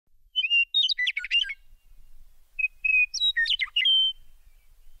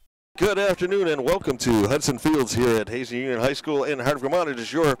Good afternoon and welcome to Hudson Fields here at Hazen Union High School in the heart of Vermont. It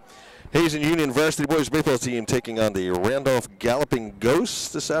is your Hazen Union varsity boys baseball team taking on the Randolph Galloping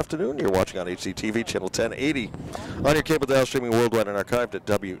Ghosts this afternoon. You're watching on HCTV channel 1080 on your cable dial, streaming worldwide and archived at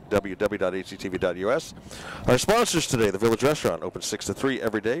www.hctv.us. Our sponsors today, the Village Restaurant, open 6 to 3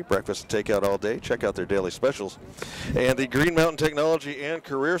 every day, breakfast and takeout all day. Check out their daily specials. And the Green Mountain Technology and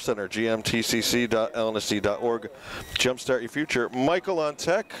Career Center, gmtcc.lnsc.org. Jumpstart your future. Michael on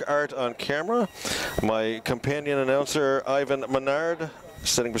tech, Art on camera. My companion announcer, Ivan Menard,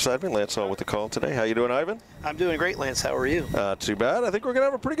 sitting beside me. Lance Hall with the call today. How you doing, Ivan? I'm doing great, Lance. How are you? Too bad. I think we're going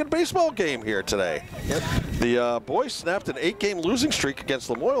to have a pretty good baseball game here today. Yep. The boys snapped an 8-game losing streak against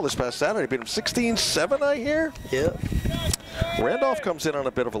Lamoille this past Saturday. Beat them 16-7, I hear. Yep. Randolph comes in on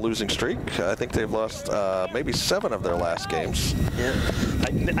a bit of a losing streak. I think they've lost maybe 7 of their last games. Yeah.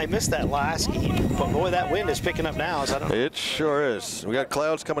 I missed that last game, but boy, that wind is picking up now. So I don't know. It sure is. We got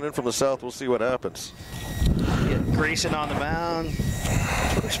clouds coming in from the south. We'll see what happens. Grayson on the mound.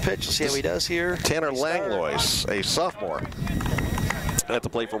 First pitch, let's see how he does here. Tanner Langlois, a sophomore, at the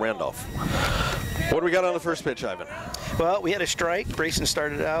plate for Randolph. What do we got on the first pitch, Ivan? Well, we had a strike. Grayson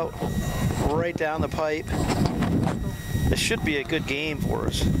started out right down the pipe. This should be a good game for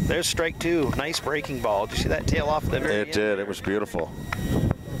us. There's strike 2. Nice breaking ball. Did you see that tail off the very end? It did. It was beautiful.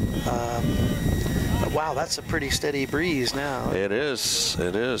 Wow, that's a pretty steady breeze now. It is.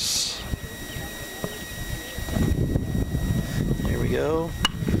 It is. Here we go.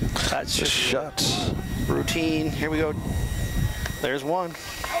 That's just shot. Routine. Here we go. There's one.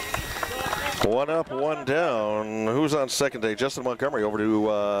 1 up, 1 down. Who's on second day? Justin Montgomery over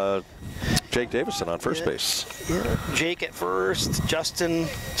to Jake Davison on first base. Yeah. Jake at first, Justin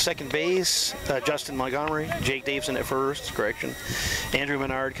second base, Justin Montgomery, Jake Davison at first, correction. Andrew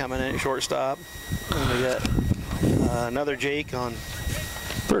Menard coming in at shortstop. And we got another Jake on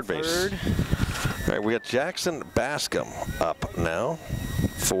third base. All right, we got Jackson Bascom up now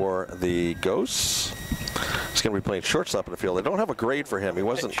for the Ghosts. He's going to be playing shortstop in the field. They don't have a grade for him. He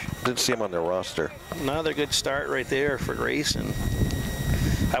didn't see him on their roster. Another good start right there for Grayson.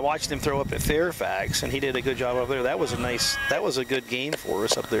 I watched him throw up at Fairfax, and he did a good job up there. That was a good game for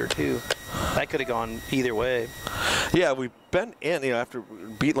us up there too. That could have gone either way. Yeah, we've been in, after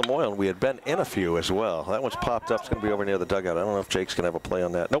we beat Lamoille, we had been in a few as well. That one's popped up. It's going to be over near the dugout. I don't know if Jake's going to have a play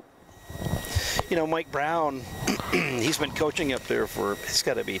on that. Nope. Mike Brown, he's been coaching up there for, it's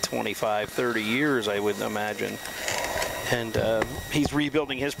got to be 25, 30 years, I would imagine. And he's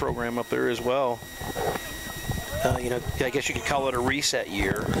rebuilding his program up there as well. I guess you could call it a reset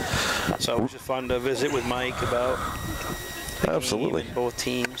year. So it was just fun to visit with Mike about absolutely both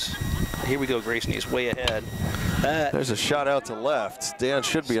teams. Here we go, Grayson. He's way ahead. There's a shot out to left. Dan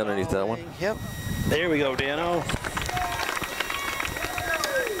should be underneath that one. Yep. There we go, Dano.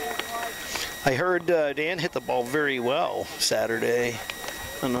 I heard Dan hit the ball very well Saturday. I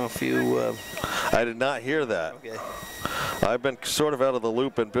don't know if you... I did not hear that. Okay. I've been sort of out of the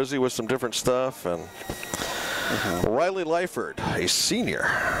loop and busy with some different stuff. And Riley Lyford, a senior,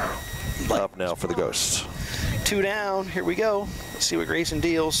 up now for the Ghosts. 2 down. Here we go. Let's see what Grayson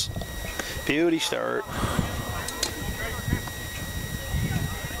deals. Beauty start.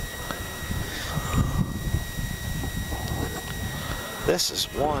 This is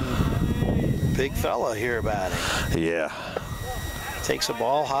one big fella here batting. Yeah. Takes a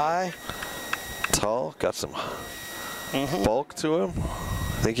ball high. Tall, got some bulk to him.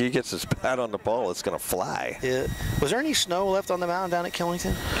 I think he gets his bat on the ball, it's going to fly. Yeah. Was there any snow left on the mound down at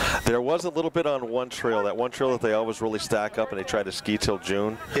Killington? There was a little bit on one trail. That one trail that they always really stack up, and they try to ski till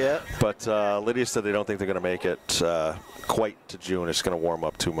June. Yeah. But Lydia said they don't think they're going to make it quite to June. It's going to warm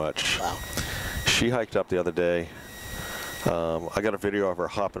up too much. Wow. She hiked up the other day. I got a video of her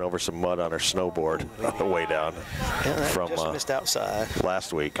hopping over some mud on her snowboard on the way down from just missed outside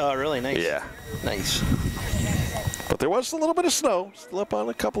last week. Oh, really? Nice. Yeah. Nice. But there was a little bit of snow still up on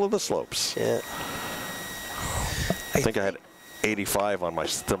a couple of the slopes. Yeah. I think I had 85 on my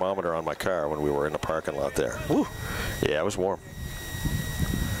thermometer on my car when we were in the parking lot there. Woo. Yeah, it was warm.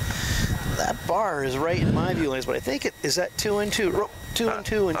 That bar is right in my view lanes, but I think is that 2 and 2? 2 and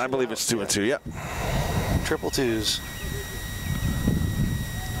 2 and 2. I believe it's 2 and 2, yeah. Triple twos.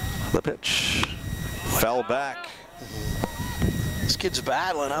 The pitch fell back. This kid's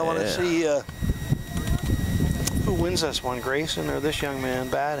battling. I want to see who wins this one, Grayson or this young man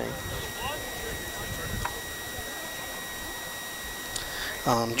batting.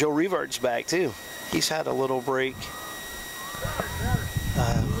 Joe Revard's back too. He's had a little break.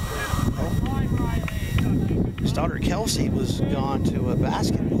 His daughter Kelsey was gone to a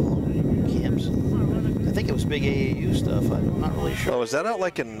basketball camps. I think it was big AAU stuff. I'm not really sure. Oh, is that out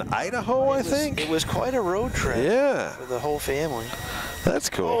like in Idaho, I think? It was quite a road trip. Yeah. For the whole family. That's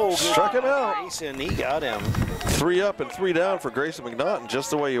cool. Oh, struck him out. Grayson, he got him. 3 up and 3 down for Grayson McNaughton, just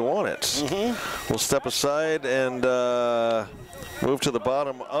the way you want it. We'll step aside and move to the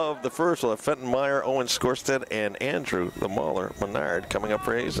bottom of the first. We'll have Fenton Meyer, Owen Skorstead, and Andrew the Mauler Menard coming up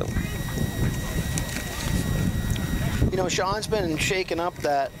for Hazen. You know, Sean's been shaking up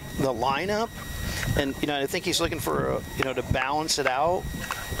the lineup, and you know, I think he's looking for to balance it out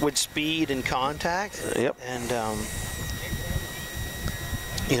with speed and contact. Yep. And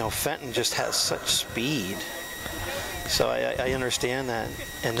you know, Fenton just has such speed, so I understand that.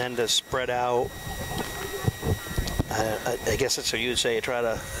 And then to spread out, I guess that's what you would say. Try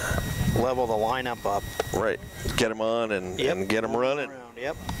to level the lineup up. Right. Get him on and get him running. Around.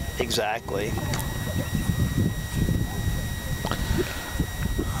 Yep. Exactly.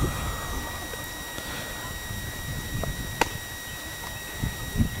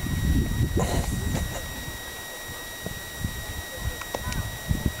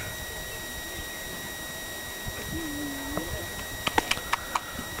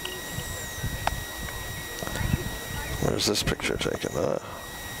 Where's this picture taken?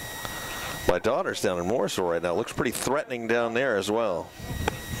 My daughter's down in Morrisville right now. Looks pretty threatening down there as well.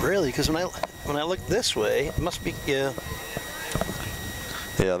 Really? Because when I look this way, it must be Yeah,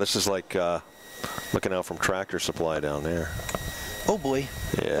 this is like looking out from Tractor Supply down there. Oh boy.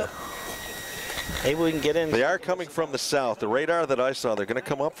 Yeah. Maybe we can get in. They are coming from the south. The radar that I saw, they're going to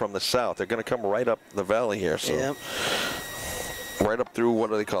come up from the south. They're going to come right up the valley here. So. Yep. Right up through,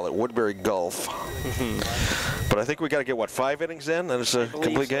 what do they call it, Woodbury Gulf. But I think we got to get, what, 5 innings in, and it's a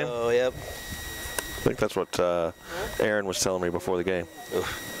complete game? Oh, yep. I think that's what Aaron was telling me before the game.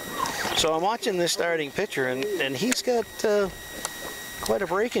 So I'm watching this starting pitcher, and he's got quite a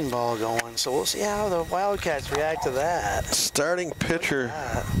breaking ball going. So we'll see how the Wildcats react to that. Starting pitcher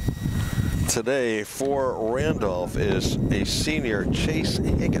today for Randolph is a senior, Chase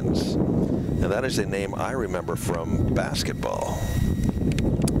Higgins. And that is a name I remember from basketball.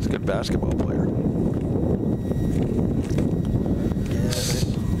 He's a good basketball player. Yeah, I've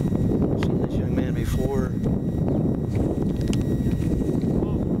seen this young man before.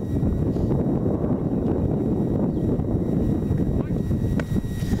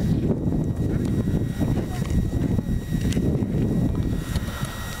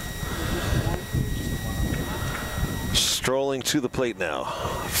 Strolling to the plate now,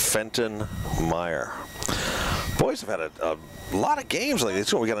 Fenton Meyer. Boys have had a lot of games lately.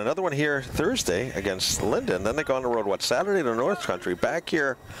 So we got another one here Thursday against Linden. Then they go on the road, what, Saturday to North Country. Back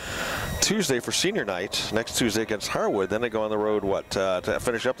here Tuesday for senior night. Next Tuesday against Harwood. Then they go on the road, what, to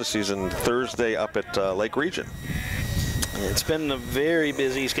finish up the season Thursday up at Lake Region. It's been a very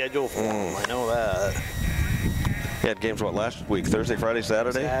busy schedule for them. I know that. He had games, what, last week? Thursday, Friday,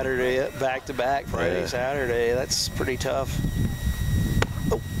 Saturday? Saturday, back-to-back, Friday, Saturday. That's pretty tough.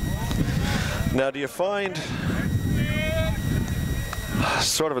 Oh. Now, do you find,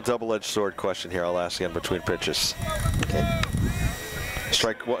 sort of a double-edged sword question here, I'll ask again between pitches. Okay.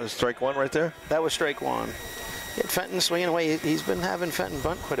 Strike one right there? That was strike one. He had Fenton swinging away. He's been having Fenton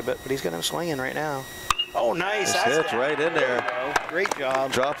bunt quite a bit, but he's got him swinging right now. Oh, nice. That's hit right in there. Great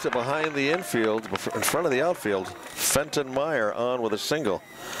job. Drops it behind the infield, in front of the outfield. Fenton Meyer on with a single.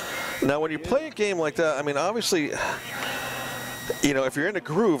 Now, when you play a game like that, I mean, obviously, you know, if you're in a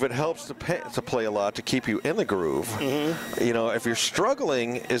groove, it helps to play a lot to keep you in the groove. You know, if you're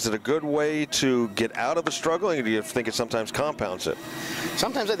struggling, is it a good way to get out of the struggling, or do you think it sometimes compounds it?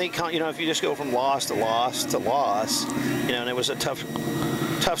 Sometimes I think, you know, if you just go from loss to loss to loss, you know, and it was a tough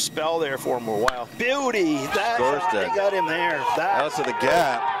spell there for him for a while. Beauty! They got him there. Out to the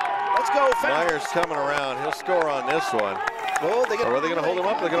gap. Let's go, Fenton. Meyer's coming around. He'll score on this one. Oh, or are they going to hold him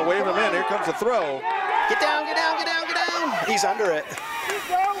up? They're going to wave him in. Here comes the throw. Get down, get down, get down, get down. He's under it.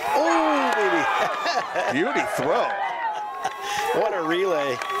 Oh, baby. Beauty throw. What a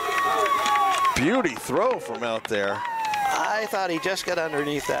relay. Beauty throw from out there. I thought he just got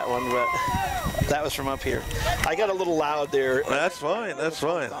underneath that one, but that was from up here. I got a little loud there. That's fine. That's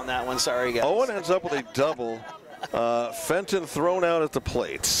fine. On that one, sorry, guys. Owen ends up with a double. Fenton thrown out at the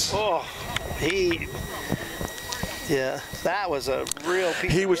plates. Oh, yeah, that was a real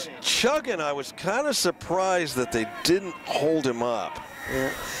piece. He was chugging. I was kind of surprised that they didn't hold him up.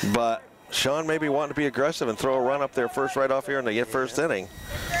 Yeah. But Sean maybe wanted to be aggressive and throw a run up there first right off here in the first inning.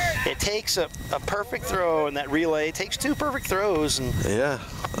 It takes a perfect throw in that relay. It takes 2 perfect throws. And yeah,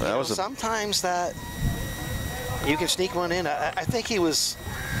 that was sometimes that you can sneak one in. I think he was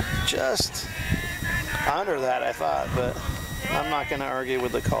just under that, I thought, but I'm not going to argue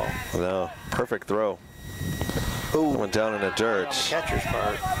with the call. No, perfect throw. Ooh. Went down in the dirt. On the catcher's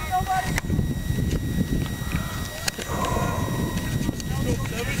part.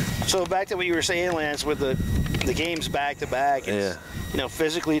 So back to what you were saying, Lance, with the games back to back. It's, you know,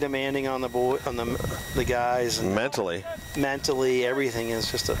 physically demanding on the guys. And mentally, everything is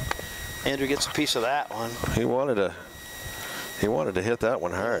just Andrew gets a piece of that one. He wanted to hit that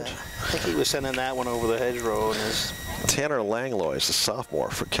one hard. Yeah, I think he was sending that one over the hedgerow. And Tanner Langlois is a sophomore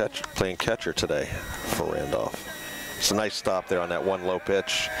playing catcher today for Randolph. It's a nice stop there on that one low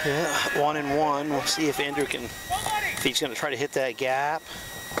pitch. Yeah, 1-1. We'll see if Andrew if he's going to try to hit that gap.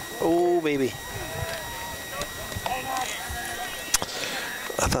 Oh, baby.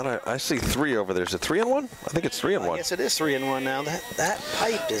 I thought I see 3 over there. Is it 3-1? I think it's 3-1. I guess it is 3-1 now. That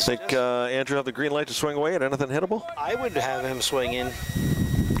pipe is. Think Andrew have the green light to swing away at anything hittable? I would have him swing in.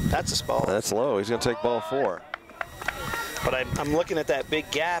 That's a ball. That's low. He's going to take ball 4. But I'm looking at that big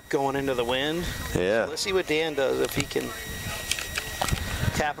gap going into the wind. Yeah. So let's see what Dan does, if he can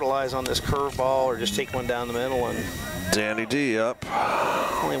capitalize on this curveball or just take one down the middle. And Danny D up.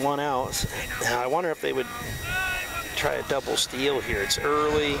 Only 1 out. Now I wonder if they would try a double steal here. It's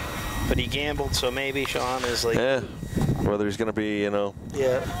early, but he gambled, so maybe Sean is like. Yeah. Whether he's going to be, you know.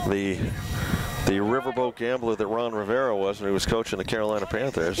 Yeah. The riverboat gambler that Ron Rivera was when he was coaching the Carolina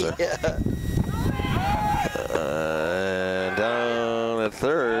Panthers. Yeah. And down at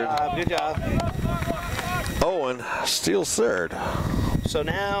third. Good job. Owen steals third. So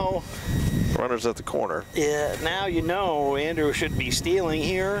now. Runners at the corner. Yeah, now you know Andrew should be stealing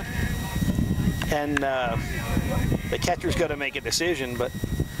here. And the catcher's got to make a decision, but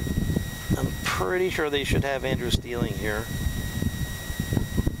I'm pretty sure they should have Andrew stealing here.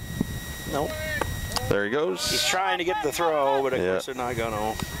 Nope. There he goes. He's trying to get the throw, but of course they're not going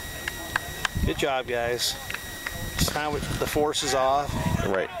to. Good job, guys. Just now the force is off.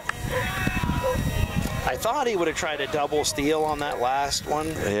 Right. I thought he would have tried a double steal on that last one.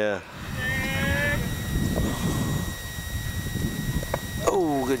 Yeah.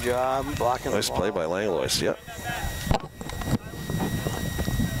 Oh, good job blocking nice the ball. Play by Langlois. Yep.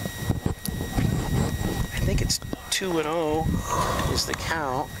 I think it's 2-0 is the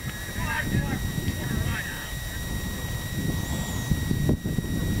count.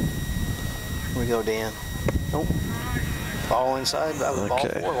 Here we go, Dan. Nope. Ball inside. That was ball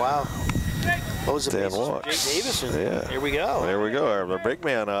 4. Wow. Those are Dan walks. Jake Davison. Yeah. Here we go. There we go. Our big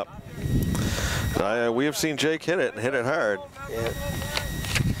man up. We have seen Jake hit it and hit it hard. Yeah.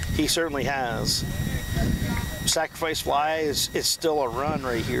 He certainly has. Sacrifice fly is still a run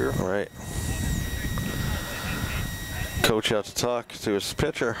right here. Right. Coach out to talk to his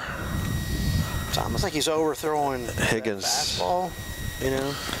pitcher. It's almost like he's overthrowing Higgins. Fastball, you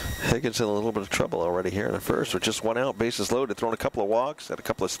know. Higgins in a little bit of trouble already here in the first with just 1 out, bases loaded, thrown a couple of walks, had a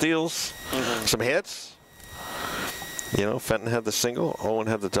couple of steals, some hits. You know, Fenton had the single, Owen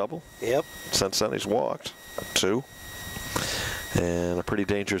had the double. Yep. Since then he's walked 2. And a pretty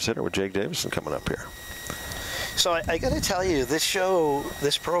dangerous hitter with Jake Davison coming up here. So I got to tell you, this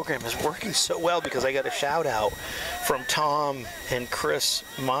program is working so well because I got a shout out from Tom and Chris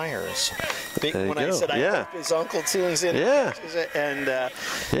Myers. When I said I hope his uncle tunes in. Yeah. And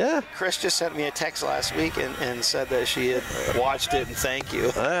Chris just sent me a text last week and said that she had watched it and thank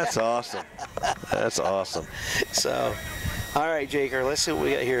you. That's awesome. That's awesome. So, all right, Jaker, let's see what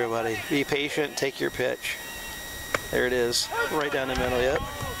we got here, buddy. Be patient, take your pitch. There it is, right down the middle, yep.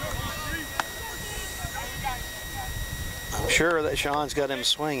 I'm sure that Sean's got him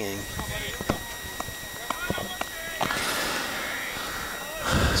swinging.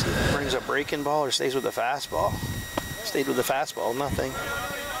 Let's see if he brings a breaking ball or stays with the fastball. Stayed with the fastball, nothing.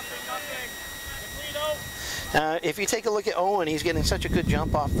 If you take a look at Owen, he's getting such a good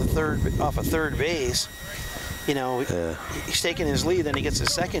jump off a third base. You know, he's taking his lead, then he gets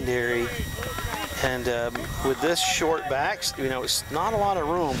his secondary. And with this short back, you know, it's not a lot of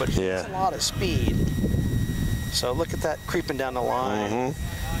room, but he has a lot of speed. So look at that creeping down the line.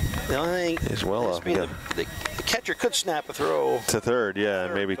 The only thing is well off. The catcher could snap a throw to third,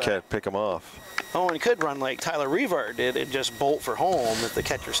 and maybe pick him off. Owen could run like Tyler Revart did and just bolt for home if the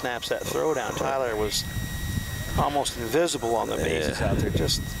catcher snaps that throw down. Tyler was almost invisible on the bases out there.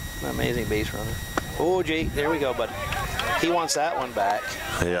 Just an amazing base runner. Oh, Jake, there we go, buddy. He wants that one back.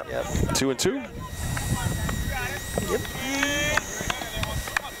 Yeah. Yep. 2-2. Yep.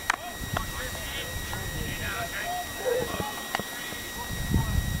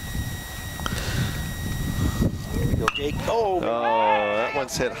 Here we go, Jake. Oh, that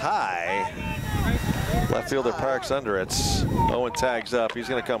one's hit high. Left fielder parks under it. Owen tags up. He's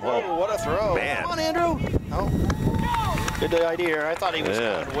going to come home. Oh, what a throw. Man. Come on, Andrew. Oh. Good idea. I thought he was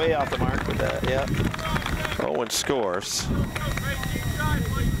going way off the mark with that. Yeah. Owen scores.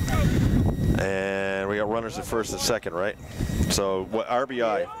 And we got runners at first and second, right? So what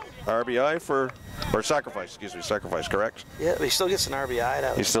RBI? RBI for, or sacrifice, excuse me, sacrifice, correct? Yeah, but he still gets an RBI out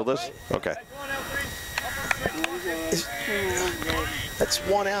of it. He still does? Okay. That's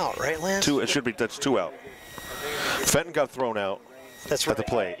 1 out, right, Lance? It should be, that's 2 out. Fenton got thrown out That's right. at the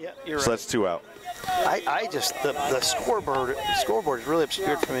plate. Yeah, you're right. So that's 2 out. I just, the scoreboard is really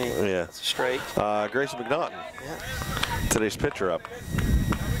obscured for me. Yeah. It's a strike. Grayson McNaughton, Yeah. today's pitcher up.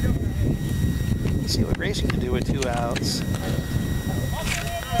 Let's see what Grayson can do with 2 outs.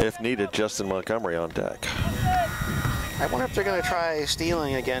 If needed, Justin Montgomery on deck. I wonder if they're going to try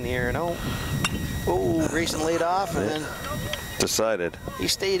stealing again here. No. Oh, Grayson laid off, and then Decided. he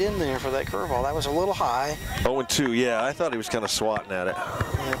stayed in there for that curveball. That was a little high. 0-2, yeah, I thought he was kind of swatting at it.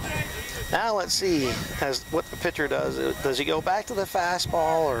 Yeah. Now let's see what the pitcher does. Does he go back to the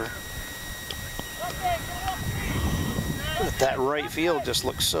fastball, or that right field just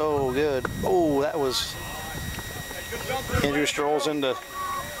looks so good. Oh, that was Andrew strolls into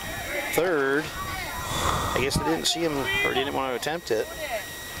third. I guess they didn't see him or didn't want to attempt it.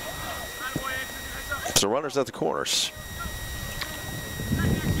 So runners at the corners.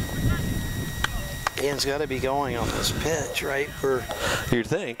 Dan's got to be going on this pitch, right? For You'd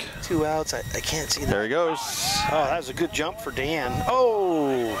think. 2 outs. I can't see that. There he goes. Oh, that was a good jump for Dan.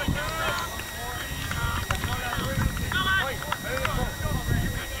 Oh!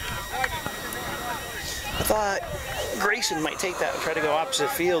 I thought Grayson might take that and try to go opposite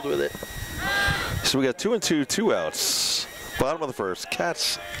field with it. So we got 2-2, 2 outs. Bottom of the first.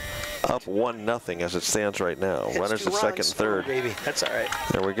 Cats up 1-0 as it stands right now. Hits Runners 2 at second runs, and third. Baby. That's all right.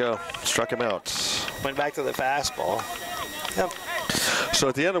 There we go. Struck him out. Went back to the fastball. Yep. So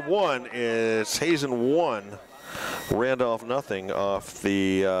at the end of 1, it's Hazen 1, Randolph 0 off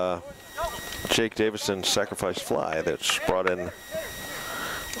the Jake Davison sacrifice fly that's brought in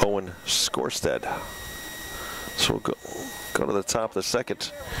Owen Skorstead. So we'll go to the top of the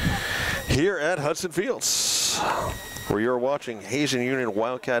second here at Hudson Fields, where you're watching Hazen Union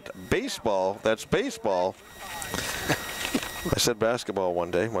Wildcat baseball. That's baseball. I said basketball one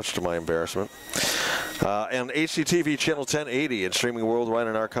day, much to my embarrassment. And HCTV Channel 1080 and streaming worldwide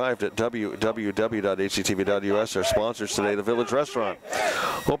and archived at www.hctv.us. Our sponsors today, the Village Restaurant.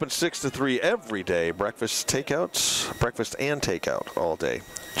 Open 6 to 3 every day. Breakfast and takeout all day.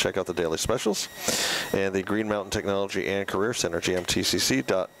 Check out the daily specials. And the Green Mountain Technology and Career Center,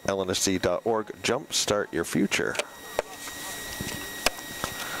 gmtcc.lnsc.org. Jumpstart your future.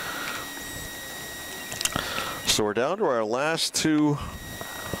 So we're down to our last 2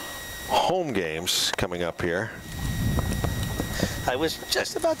 home games coming up here. I was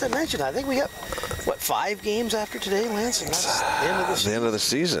just about to mention, I think we got, what, 5 games after today, Lance? And that's the end of the season. The end of the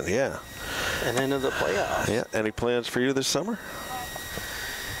season, yeah. And end of the playoffs. Yeah. Any plans for you this summer?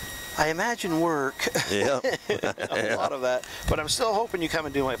 I imagine work. Yeah. A lot of that. But I'm still hoping you come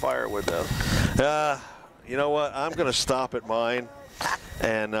and do my firewood, though. You know what? I'm going to stop at mine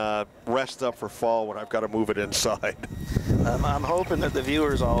and rest up for fall when I've got to move it inside. I'm hoping that the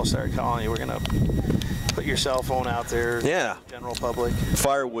viewers all start calling you. We're going to put your cell phone out there. Yeah. General public.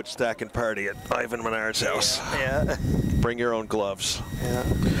 Firewood stacking party at Ivan Menard's house. Yeah. Bring your own gloves. Yeah.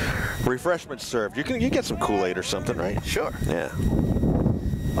 Refreshments served. You get some Kool-Aid or something, right? Sure. Yeah.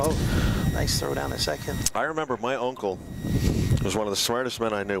 Oh, nice throw down a second. I remember my uncle was one of the smartest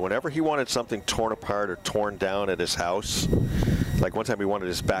men I knew. Whenever he wanted something torn apart or torn down at his house, like one time he wanted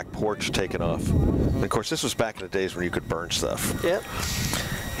his back porch taken off. And of course, this was back in the days when you could burn stuff. Yep.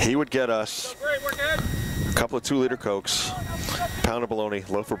 He would get us a couple of 2-liter Cokes, pound of bologna,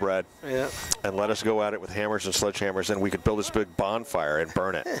 loaf of bread, and let us go at it with hammers and sledgehammers, and we could build this big bonfire and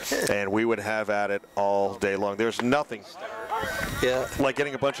burn it. And we would have at it all day long. There's nothing like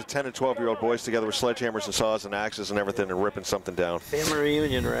getting a bunch of 10 and 12-year-old boys together with sledgehammers and saws and axes and everything and ripping something down. Family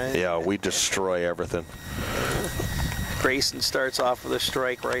reunion, right? Yeah, we destroy everything. Grayson starts off with a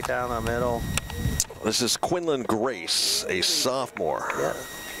strike right down the middle. This is Quinlan Grace, a sophomore. Yeah.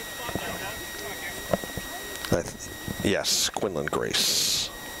 Yes, Quinlan Grace.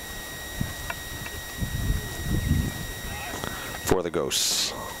 For the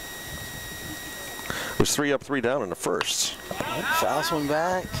Ghosts. It was 3 up, 3 down in the first. Fouls one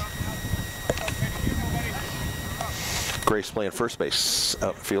back. Grace playing first base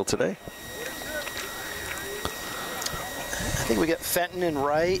outfield today. I think we got Fenton in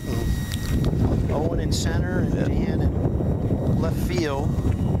right, and Owen in center, and Dan in left field.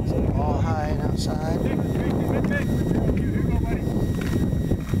 So all high and outside.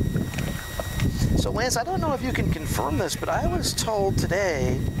 So Lance, I don't know if you can confirm this, but I was told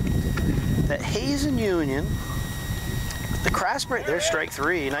today At Hazen Union, the Craftsbury, there's strike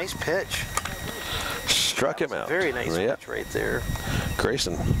 3. Nice pitch. Struck him out. Very nice pitch right there.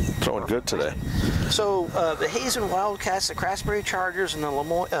 Grayson throwing good today. So the Hazen Wildcats, the Craftsbury Chargers, and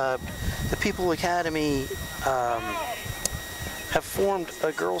the People Academy have formed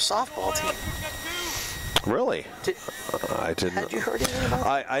a girls softball team. Really? I didn't. Had you heard anything about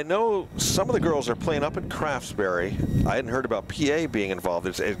that? I know some of the girls are playing up in Craftsbury. I hadn't heard about PA being involved.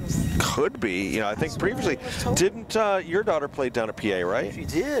 It could be. You know, I think previously, didn't your daughter play down at PA, right? She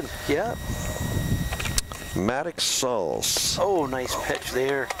did. Yeah. Maddox Sauls. Oh, nice pitch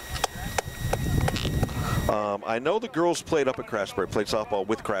there. I know the girls played up at Craftsbury, played softball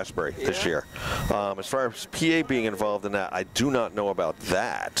with Craftsbury this year. As far as PA being involved in that, I do not know about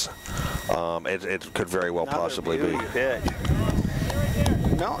that. It could very well possibly be. Pitch.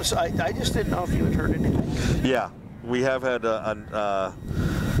 No, so I just didn't know if you had heard anything. Yeah, we have had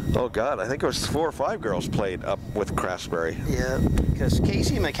oh God, I think it was 4 or 5 girls played up with Craftsbury. Yeah, because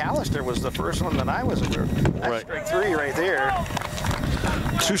Casey McAllister was the first one that I was aware of. That's Right. strike 3 right there.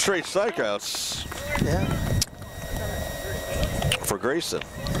 2 straight strikeouts Yeah. for Grayson.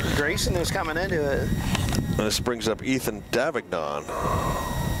 Grayson is coming into it. And this brings up Ethan Davignon,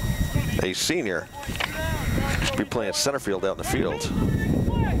 a senior. Be playing center field out in the field.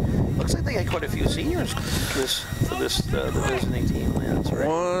 Looks like they got quite a few seniors for the visiting team. Yeah, that's right.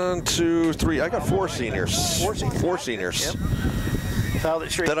 1, 2, 3. I got 4 seniors. 4 seniors. Yep.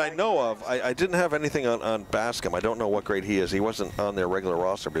 That I know of. I didn't have anything on Bascom. I don't know what grade he is. He wasn't on their regular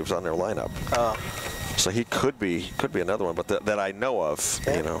roster, but he was on their lineup. So he could be another one, but that I know of.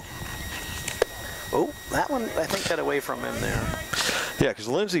 Yeah. You know. Oh, that one I think got away from him there. Yeah, because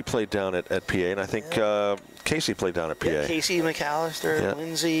Lindsay played down at PA, and I think Casey played down at PA. Yeah, Casey McAllister, Yeah.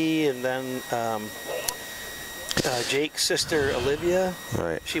 Lindsay, and then Jake's sister Olivia.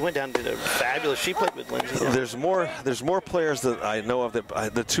 Right. She went down to the fabulous. She played with Lindsay. There's more players that I know of.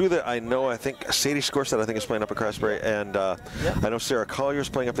 The 2 that I know, I think Sadie Scorset, I think, is playing up at Craftsbury, and I know Sarah Collier's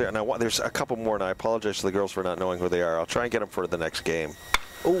playing up there. And there's a couple more, and I apologize to the girls for not knowing who they are. I'll try and get them for the next game.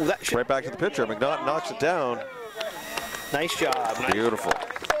 Oh, that should Right back to the pitcher. McNaught knocks it down. Nice job. Nice Beautiful. job.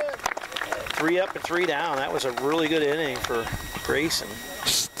 3 up and 3 down. That was a really good inning for Grayson.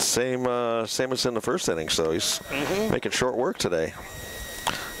 Same as in the first inning, so he's making short work today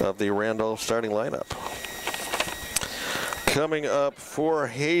of the Randolph starting lineup. Coming up for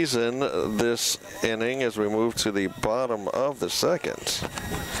Hazen this inning as we move to the bottom of the second,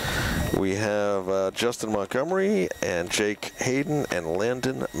 we have Justin Montgomery and Jake Hayden and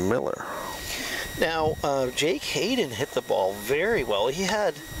Landon Miller. Now, Jake Hayden hit the ball very well. He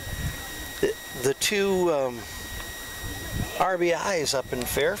had the 2 RBIs up in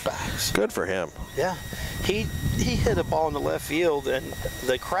Fairfax. Good for him. Yeah, he hit a ball in the left field, and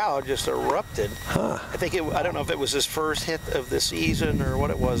the crowd just erupted. Huh. I don't know if it was his first hit of the season or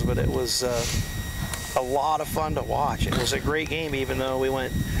what it was, but it was a lot of fun to watch. It was a great game, even though we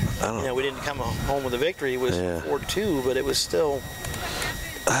went. We didn't come home with a victory. It was 4-2, but it was still.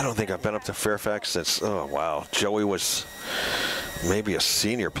 I don't think I've been up to Fairfax since. Oh wow, Joey was maybe a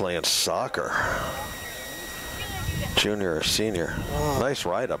senior playing soccer. Junior or senior. Nice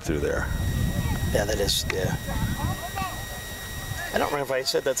ride up through there. Yeah, that is. Yeah. I don't remember if I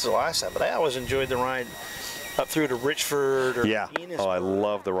said that's the last time, but I always enjoyed the ride up through to Richford or Enosburg. Oh, I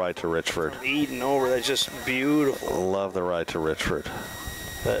love the ride to Richford. From Eden over. That's just beautiful. Love the ride to Richford.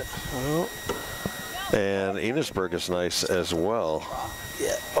 But, and Enosburg is nice as well.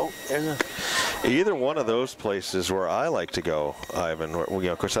 Yeah. Oh, there's a. Either one of those places where I like to go, Ivan.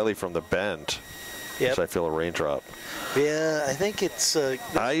 Of course, I leave from the Bend. Yep. So I feel a raindrop. Yeah, I think it's.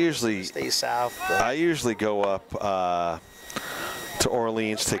 I usually stay south. I usually go up to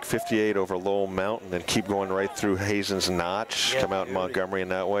Orleans, take 58 over Lowell Mountain, and keep going right through Hazen's Notch. Come out in Montgomery in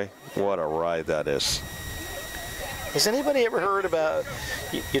that way. What a ride that is! Has anybody ever heard about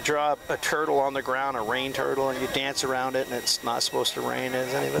you draw a turtle on the ground, a rain turtle, and you dance around it, and it's not supposed to rain?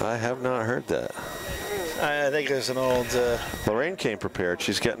 Has anybody? I have not heard that. I think there's an old. Lorraine came prepared.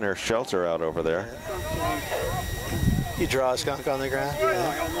 She's getting her shelter out over there. You draw a skunk on the ground?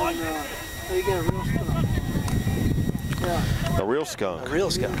 You get a real skunk. Yeah. A real skunk. A real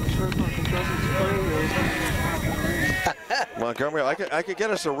skunk. Montgomery, I could get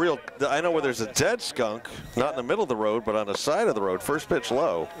us a real. I know where there's a dead skunk, not in the middle of the road, but on the side of the road, first pitch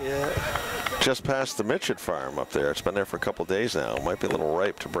low. Yeah. Just past the Mitchett farm up there. It's been there for a couple days now. Might be a little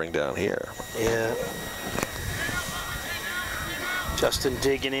ripe to bring down here. Yeah. Justin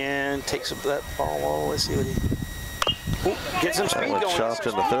digging in, takes that ball. Let's see what he. Ooh, get some speed That going. one chopped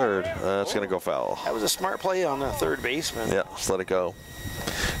in the third. That's going to go foul. That was a smart play on the third baseman. Yeah, just let it go.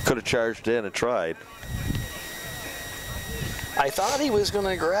 Could have charged in and tried. I thought he was going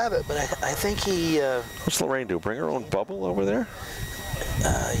to grab it, but I think he... What's Lorraine do? Bring her own bubble over there?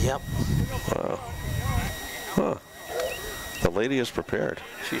 Yep. Wow. Huh. The lady is prepared.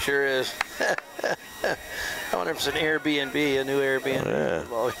 She sure is. I wonder if it's an Airbnb, a new Airbnb.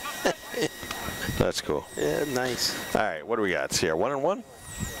 Yeah. That's cool. Yeah, nice. All right, what do we got here? 1-1?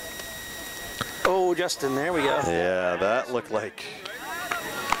 Oh, Justin, there we go. Yeah, that looked like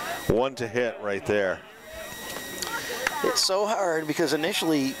one to hit right there. It's so hard because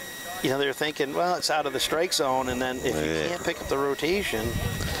initially, they're thinking, well, it's out of the strike zone, and then if you can't pick up the rotation.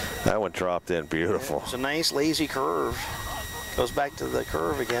 That one dropped in beautiful. It's a nice lazy curve. Goes back to the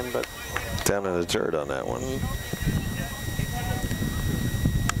curve again, but down in the dirt on that one.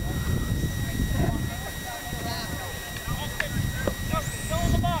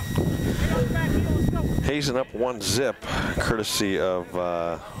 Hazen up 1-0, courtesy of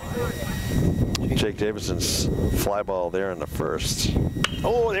Jake Davidson's fly ball there in the first.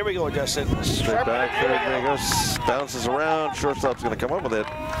 Oh, there we go, Justin. Straight back, there he goes, bounces around, shortstop's going to come up with it.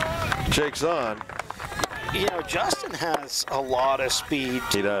 Jake's on. Justin has a lot of speed.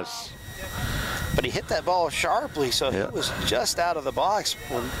 He does. But he hit that ball sharply, so he was just out of the box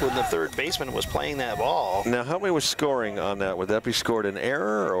when the third baseman was playing that ball. Now, how many was scoring on that? Would that be scored an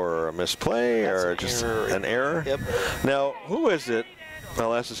error or a misplay or just an error? Yep. Now, who is it?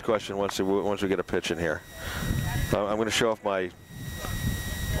 I'll ask this question once we get a pitch in here. I'm going to show off my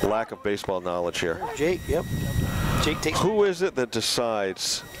lack of baseball knowledge here. Jake, yep. Jake takes. Who is it that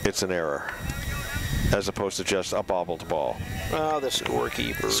decides it's an error, as opposed to just a bobbled ball? Oh, the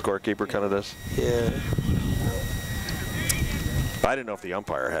scorekeeper. The scorekeeper kind of does? Yeah. I didn't know if the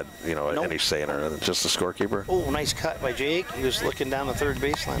umpire had, any say in it, just the scorekeeper. Oh, nice cut by Jake. He was looking down the third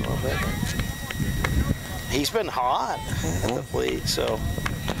baseline a little bit. He's been hot at the plate, so.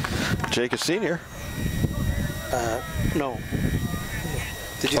 Jake is senior. No.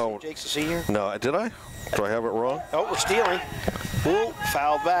 Did you say Jake's a senior? No, did I? Do I have it wrong? Oh, we're stealing. Whoa,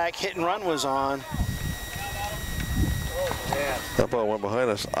 foul back. Hit and run was on. That ball went behind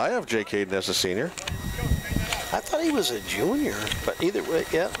us. I have Jake Hayden as a senior. I thought he was a junior, but either way,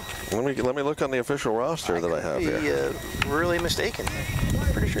 yeah. Let me look on the official roster that I have here. Really mistaken.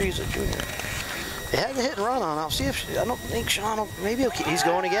 I'm pretty sure he's a junior. They had the hit and run on. I'll see if I don't think Sean. Maybe he's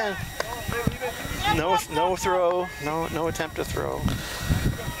going again. No throw. No attempt to throw.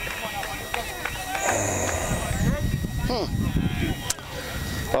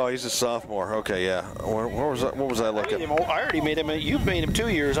 Oh, he's a sophomore. Okay, yeah. What was I looking? I already made him. You've made him 2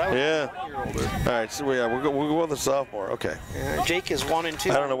 years. I was 1 year older. All right, so we'll go with the sophomore. Okay. Jake is 1 and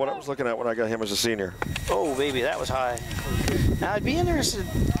 2. I don't know what I was looking at when I got him as a senior. Oh, baby, that was high. Now I'd be interested.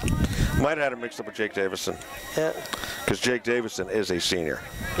 Might have had him mixed up with Jake Davison. Yeah. Because Jake Davison is a senior.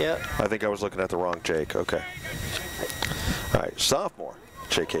 Yeah. I think I was looking at the wrong Jake. Okay. All right, sophomore,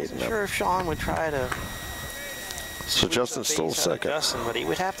 Jake Hayden. I'm sure if Sean would try to. So Justin's still second. Justin, but he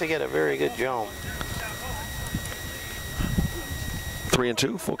would have to get a very good jump.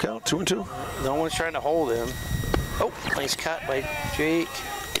 3-2, full count. 2-2. No one's trying to hold him. Oh, nice cut by Jake.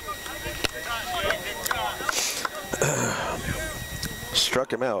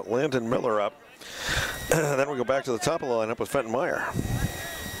 Struck him out. Landon Miller up. Then we go back to the top of the lineup with Fenton Meyer.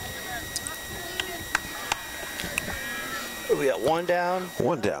 We got 1 down.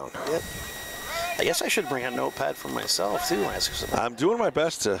 1 down. Yep. I guess I should bring a notepad for myself too, Lance. I'm doing my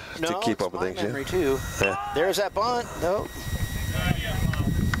best to keep up with things. Memory too. Yeah. There's that bunt. Nope.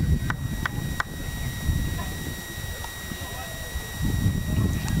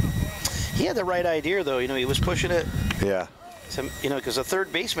 He had the right idea, though. He was pushing it. Yeah. Because the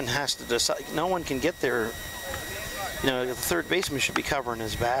third baseman has to decide. No one can get there. The third baseman should be covering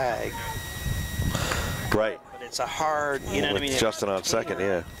his bag. Right. But it's a hard. You know what I mean? Justin on second.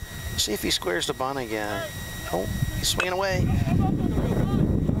 Yeah. See if he squares the bunt again. Oh, he's swinging away.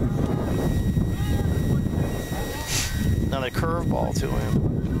 Another curveball to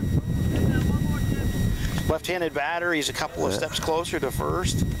him. Left-handed batter. He's a couple of steps closer to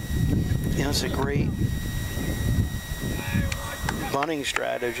first. It's a great bunting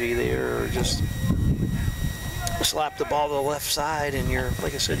strategy there. Just slap the ball to the left side, and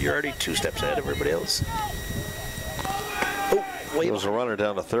like I said, you're already 2 steps ahead of everybody else. There's a runner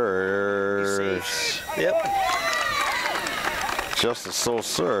down to third. Yep. Justin stole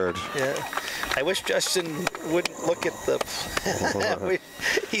third. Yeah. I wish Justin wouldn't look at the.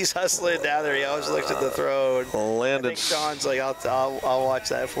 He's hustling down there. He always looks at the throw. Landon. I think Sean's like, I'll watch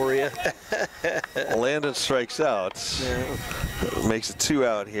that for you. Landon strikes out. Yeah. Makes it 2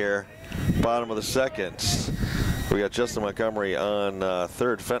 out here. Bottom of the second. We got Justin Montgomery on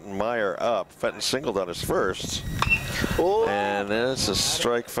third. Fenton Meyer up. Fenton singled on his first. Oh. And it's a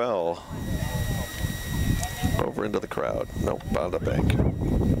strike foul. Over into the crowd. Nope, on the bank.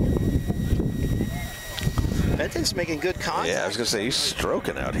 Fenton's making good contact. Yeah, I was going to say, he's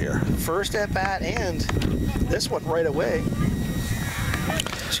stroking out here. First at bat and this one right away.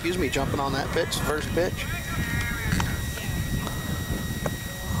 Excuse me, jumping on that pitch, first pitch.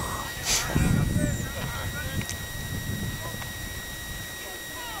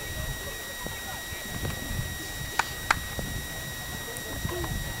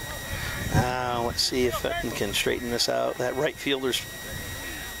 Now, let's see if Fenton can straighten this out. That right fielder's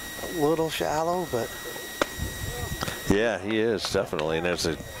a little shallow, but... Yeah, he is, definitely. And there's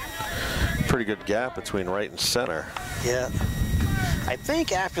a pretty good gap between right and center. Yeah. I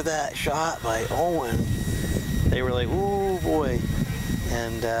think after that shot by Owen, they were like, ooh, boy.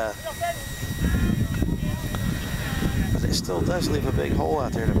 And but it still does leave a big hole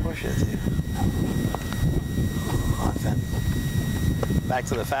out there to push it to. On Fenton. Back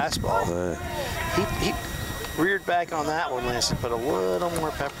to the fastball. He reared back on that one, Lance, and put a little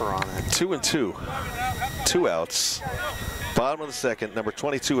more pepper on it. 2-2. 2 outs. Bottom of the second, number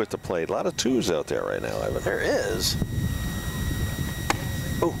 22 at the plate. A lot of twos out there right now, Ivan. There is.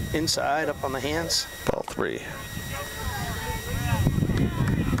 Oh, inside, up on the hands. Ball 3.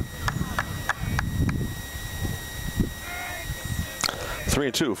 Three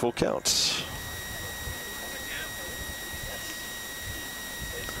and 2, full counts.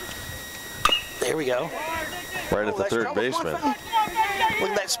 There we go. Right at the third trouble. baseman.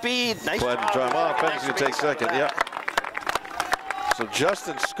 Look at that speed. Nice Glad to job. draw him off. Fenton's going to take Nice second. base Yep. So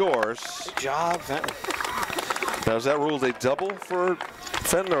Justin scores. Good job, Fenton. Now, is that ruled a double for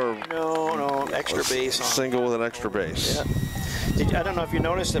Fenton or No, extra base on. single with an extra base? Yeah. I don't know if you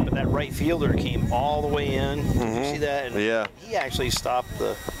noticed it, but that right fielder came all the way in. Did you see that? And Yeah. he actually stopped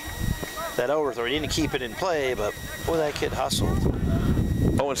that overthrow. He didn't keep it in play, but boy, that kid hustled.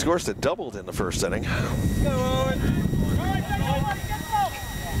 Owen scores that doubled in the first inning.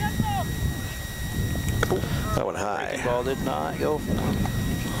 That went high. Ball did not go for him.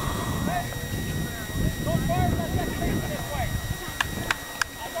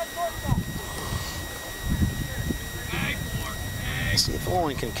 Let's see if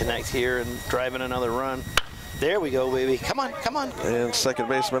Owen can connect here and drive in another run. There we go, baby. Come on, come on. And second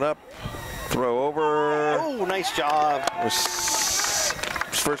baseman up. Throw over. Oh, nice job.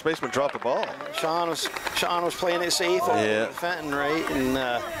 First baseman dropped the ball. Sean was playing it safe over Yeah. Fenton, right?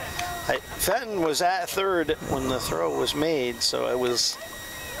 And Fenton was at third when the throw was made, so it was.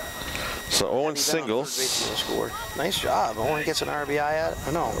 So Owen He's been on third base singles. to score. Nice job. Owen gets an RBI at it.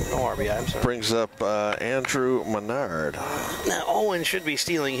 Oh, no RBI. I'm sorry. Brings up Andrew Menard. Now Owen should be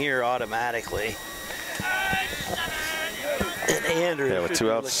stealing here automatically. And Andrew. Yeah, with should 2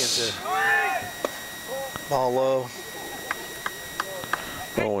 be outs. looking to ball low.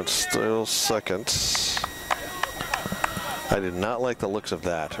 Owen still second. I did not like the looks of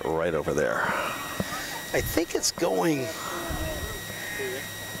that right over there. I think it's going.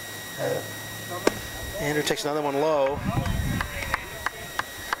 Andrew takes another one low.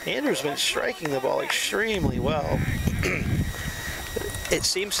 Andrew's been striking the ball extremely well. It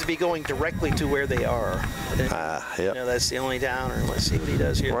seems to be going directly to where they are. Yep. You know, that's the only downer. Let's see what he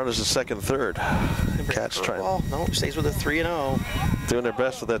does here. Runners at second, third. Cats trying. Ball. No, stays with a 3-0. Doing their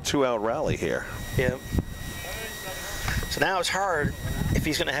best with that 2-out rally here. Yep. So now it's hard if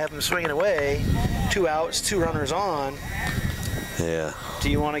he's going to have him swinging away. 2 outs, 2 runners on. Yeah. Do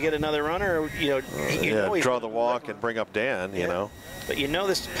you want to get another runner? You know he's draw the walk and bring up Dan, you know. But you know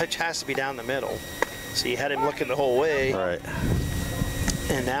this pitch has to be down the middle. So you had him looking the whole way. Right.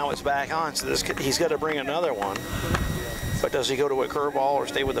 And now it's back on. So he's got to bring another one. But does he go to a curveball or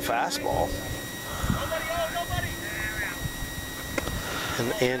stay with the fastball?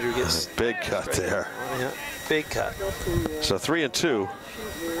 And Andrew gets Big cut there. Yeah, big cut. So 3 and 2.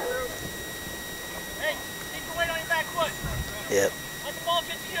 Hey, keep your weight on your back foot. Yep. Let the ball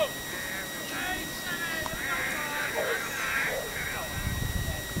get to you.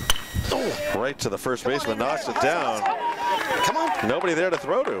 Right to the first baseman, knocks it down. Come on. Nobody there to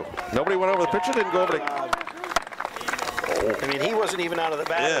throw to. Nobody went over the pitcher, didn't go over to. I mean, he wasn't even out of the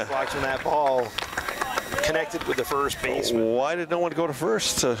batter's box when that ball connected with the first baseman. Why did no one go to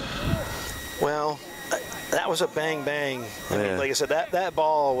first? Well, that was a bang bang. I mean, like I said, that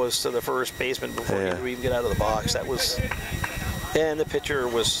ball was to the first baseman before he could even get out of the box. That was, and the pitcher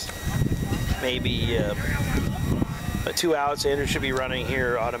was maybe 2 outs. Andrew should be running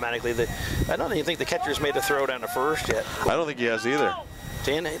here automatically. I don't even think the catcher's made a throw down to first yet. I don't think he has either.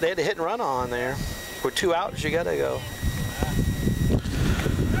 They had a hit and run on there. With 2 outs, you got to go.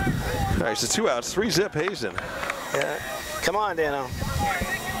 All right, so 2 outs, 3-zip Hazen. Yeah. Come on, Dano.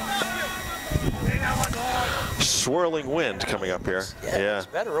 Swirling wind coming up here. Yeah. It's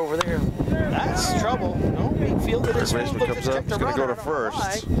better over there. That's trouble. No, being fielded is Baseman comes up. He's going to go to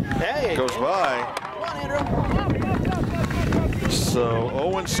first. Hey, goes by. Come on, Andrew. So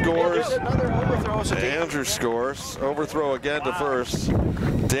Owen scores. Another overthrow. So Andrew scores. Overthrow again to first.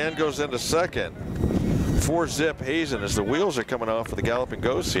 Dan goes into second. 4-zip Hazen as the wheels are coming off for the Galloping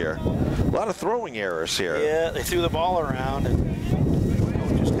Ghosts here. A lot of throwing errors here. Yeah, they threw the ball around and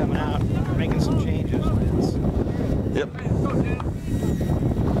just coming out, making some changes. Yep.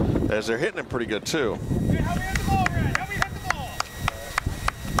 As they're hitting him pretty good too.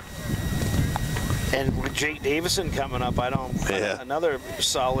 And with Jake Davison coming up, another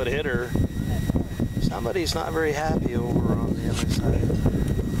solid hitter. Somebody's not very happy over on the other side.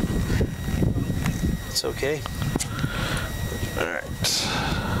 It's okay. All right.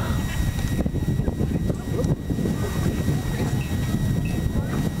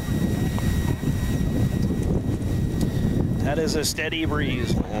 That is a steady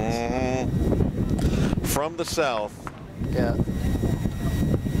breeze. From the south. Yeah.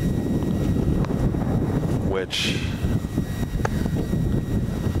 Which,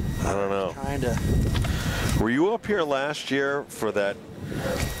 I don't know. Kinda. Were you up here last year for the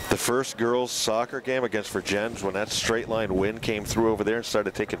first girls soccer game against Virgins when that straight line wind came through over there and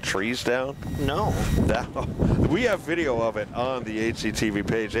started taking trees down? No. We have video of it on the HCTV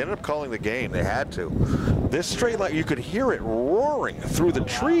page. They ended up calling the game. They had to. This straight line, you could hear it roaring through the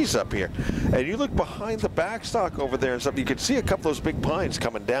trees up here. And you look behind the backstock over there and stuff, you could see a couple of those big pines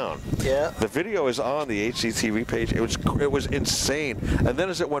coming down. Yeah. The video is on the HCTV page. It was insane. And then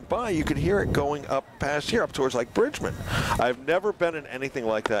as it went by, you could hear it going up past here, up towards like Bridgman. I've never been in anything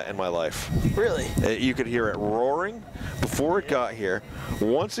like that in my life. Really? You could hear it roaring before it got here.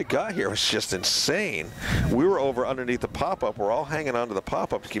 Once it got here, it was just insane. We were over underneath the pop-up. We're all hanging onto the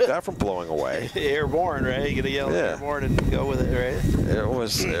pop-up to keep that from blowing away. Airborne, right? You gotta yell airborne and go with it, right? It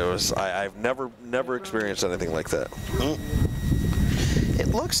was. I've never experienced anything like that. It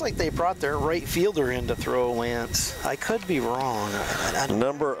looks like they brought their right fielder in to throw Lance. I could be wrong.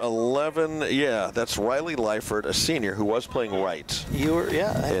 Number 11, yeah, that's Riley Lyford, a senior who was playing right. You were,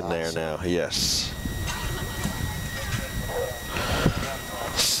 yeah. In there now, yes.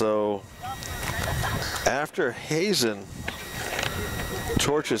 So after Hazen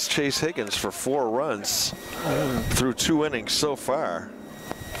torches Chase Higgins for 4 runs through 2 innings so far,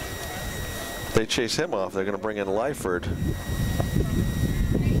 they chase him off. They're going to bring in Lyford.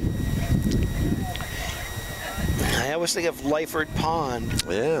 I always think of Lyford Pond.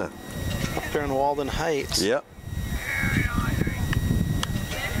 Yeah. Up there in Walden Heights. Yep.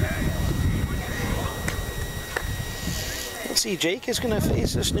 Let's see, Jake is going to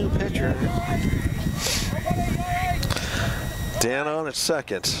face this new pitcher. Dan on at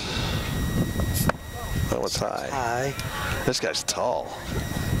second. That one's high. High. This guy's tall.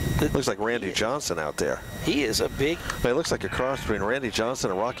 Looks like Randy Johnson out there. He is a big... It looks like a cross between Randy Johnson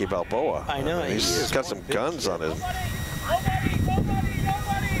and Rocky Balboa. I know. He's got some guns on him.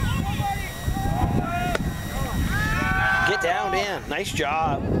 Get down, Dan. Nice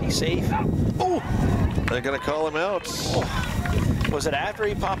job. He's safe. Oh! They're going to call him out. Oh. Was it after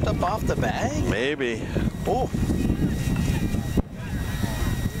he popped up off the bag? Maybe. Oh.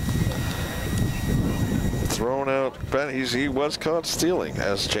 Thrown out. He was caught stealing,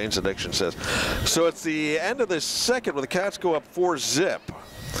 as Jane's Addiction says. So it's the end of the second where the Cats go up 4-zip.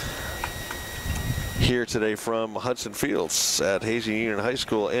 Here today from Hudson Fields at Hazen Union High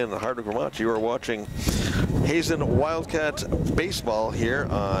School in Hardwick, Vermont. You are watching Hazen Wildcat Baseball here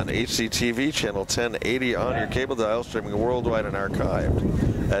on HCTV, channel 1080 on your cable dial, streaming worldwide and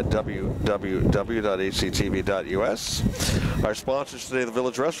archived at www.hctv.us. Our sponsors today, the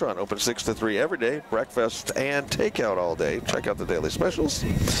Village Restaurant, open 6 to 3 every day, breakfast and takeout all day. Check out the daily specials.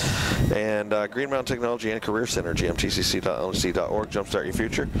 And Green Mountain Technology and Career Center, gmtcc.lnc.org, jumpstart your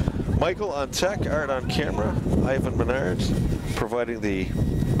future. Michael on tech, Art on camera, Ivan Menard providing the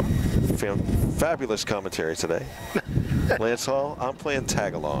fabulous commentary today. Lance Hall, I'm playing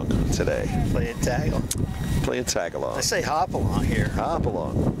tag-along today. Playing tag-along. Playing tag-along. I say hop-along here.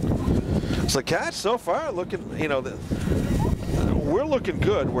 Hop-along. So the Cats so far looking, we're looking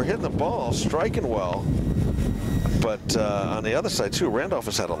good. We're hitting the ball, striking well. But on the other side too, Randolph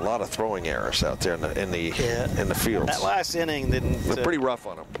has had a lot of throwing errors out there in the fields. That last inning didn't. They're pretty rough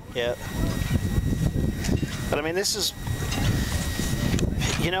on them. Yeah. But I mean, this is.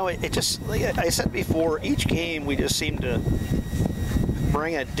 It just, like I said before, each game we just seem to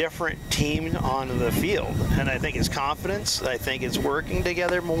bring a different team onto the field. And I think it's confidence. I think it's working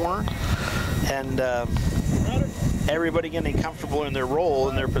together more. And everybody getting comfortable in their role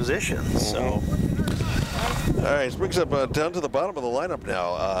and their positions. So. All right, this brings up down to the bottom of the lineup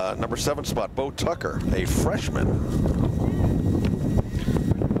now. Number 7 spot, Bo Tucker, a freshman.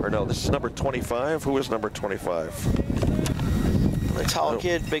 Or no, this is number 25. Who is number 25? The tall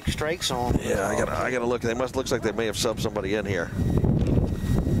kid, big strike zone. Yeah, I gotta look. Looks like they may have subbed somebody in here.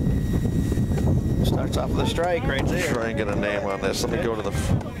 Starts off with a strike right there. Try and get a name on this. Let me go to the.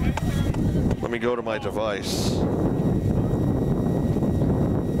 Let me go to my device.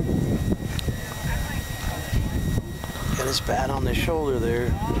 Got his bat on the shoulder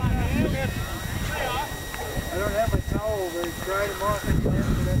there. I don't have my towel, but I dried them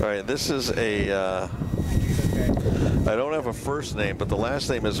off. All right, this is a. I don't have a first name, but the last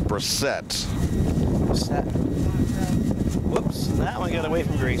name is Brissett. Whoops, that one got away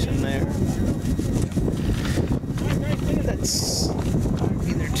from Grayson there. That's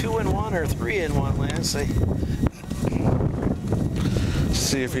either 2-1 or 3-1, Lance.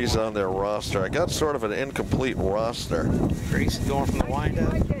 See if he's on their roster. I got sort of an incomplete roster. Grayson going from the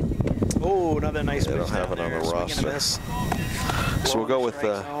windup. Oh, another nice They pitch don't have down it on there. the Swing and a roster. miss. So we'll go with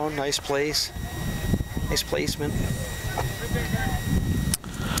Strike zone. Nice place. Nice placement.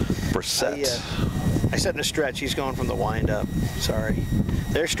 Brissett. I said in a stretch, he's going from the windup. Sorry.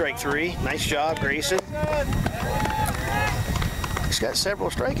 There's strike 3. Nice job, Grayson. He's got several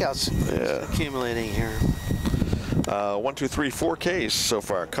strikeouts accumulating here. 1, 2, 3, 4 Ks so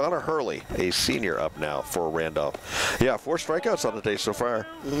far. Connor Hurley, a senior, up now for Randolph. Yeah, 4 strikeouts on the day so far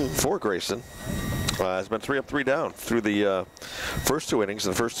for Grayson. It's been 3 up, 3 down through the first 2 innings,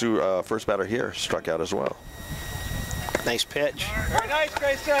 and the first batter here struck out as well. Nice pitch. Very nice,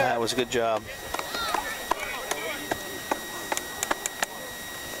 Grayson. That was a good job.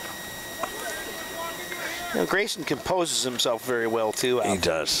 You know, Grayson composes himself very well too. He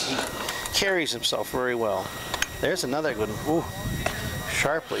does. He carries himself very well. There's another good one. Ooh,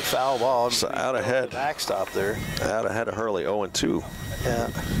 sharply foul ball. So out ahead. Backstop there. Out ahead of Hurley, 0-2. Yeah.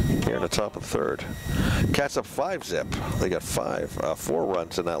 Here in the top of the 3rd. Cats up 5-zip. They got 4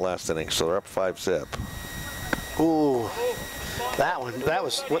 runs in that last inning, so they're up 5-zip. Ooh, that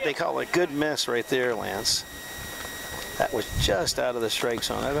was what they call a good miss right there, Lance. That was just out of the strike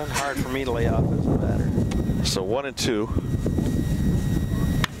zone. That'd been hard for me to lay off as a batter. So 1-2.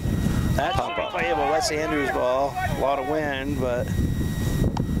 That should be playable. That's Andrews' ball. A lot of wind, but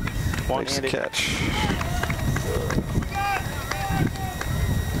Makes the catch.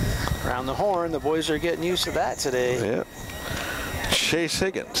 Around the horn, the boys are getting used to that today. Yeah. Chase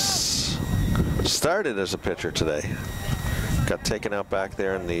Higgins started as a pitcher today. Got taken out back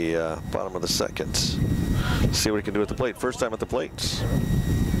there in the bottom of the 2nd. See what he can do at the plate. First time at the plate.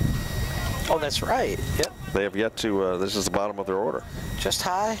 Oh, that's right. Yep. They have yet to, this is the bottom of their order. Just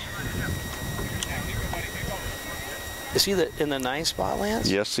high. Is he in the 9th spot,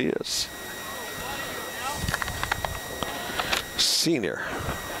 Lance? Yes, he is. Senior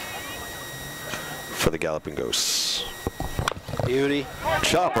for the Galloping Ghosts. Beauty.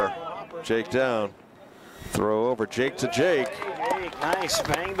 Chopper. Jake down. Throw over. Jake to Jake. Jake, nice.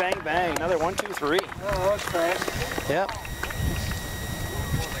 Bang, bang, bang. Another 1, 2, 3. Oh, that's fast. Yep.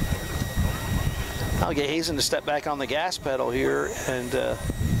 I'll get Hazen to step back on the gas pedal here and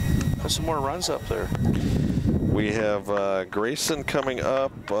put some more runs up there. We have Grayson coming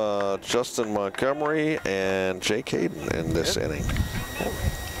up, Justin Montgomery, and Jake Hayden in this inning.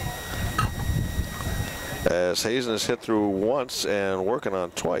 As Hazen has hit through once and working on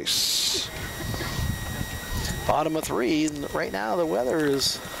twice. Bottom of 3. Right now the weather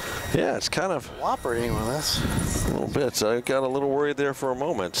is Yeah, it's kind of cooperating with us. a little bit. So I got a little worried there for a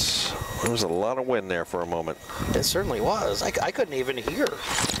moment. There was a lot of wind there for a moment. It certainly was. I couldn't even hear.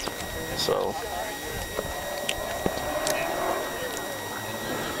 So.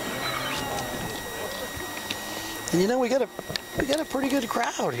 And you know, we got a pretty good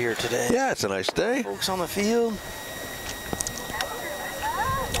crowd here today. Yeah, it's a nice day. Folks on the field.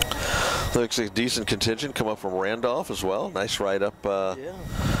 Looks like a decent contingent come up from Randolph as well. Nice ride up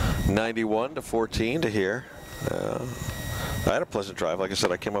 91 to 14 to here. I had a pleasant drive. Like I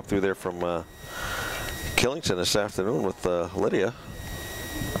said, I came up through there from Killington this afternoon with Lydia.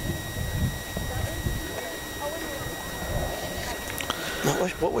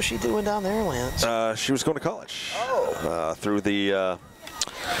 What was she doing down there, Lance? She was going to college. Oh. Through the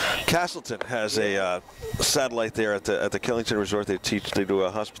Castleton has a satellite there at the Killington Resort. They do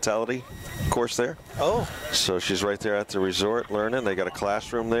a hospitality course there. Oh, So she's right there at the resort learning. They got a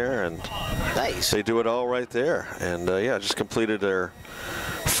classroom there, and nice. they do it all right there. And yeah, just completed her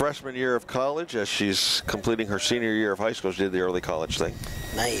freshman year of college as she's completing her senior year of high school. She did the early college thing.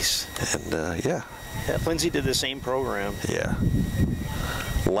 Nice. And yeah. Yeah, Lindsay did the same program. Yeah.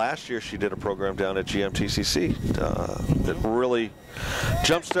 Last year she did a program down at GMTCC that really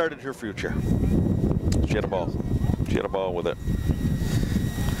jump-started her future. She had a ball. She had a ball with it.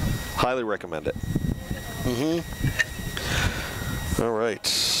 Highly recommend it. All right.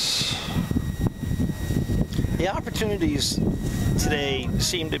 The opportunities today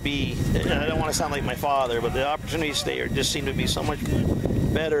seem to be, and I don't want to sound like my father, but the opportunities today just seem to be so much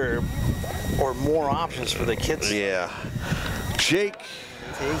better or more options for the kids. Yeah. Jake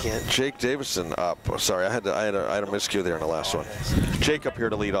Take it. Jake Davison up. Oh, sorry, I had a miscue there in the last one. Jake up here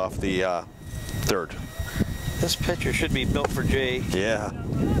to lead off the third. This pitcher should be built for Jake. Yeah.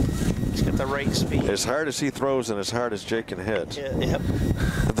 He's got the right speed. As hard as he throws and as hard as Jake can hit, Yeah, yep.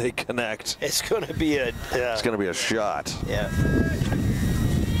 they connect. It's going to be a. It's going to be a shot. Yeah.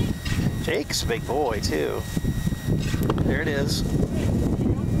 Jake's a big boy too. There it is.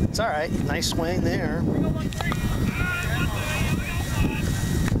 It's all right. Nice swing there.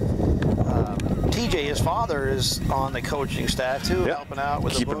 TJ, his father, is on the coaching staff too, Yep. helping out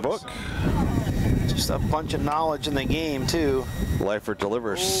with Keeping the books. book. Just a bunch of knowledge in the game too. Lifer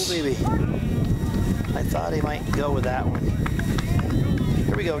delivers. Oh baby. I thought he might go with that one.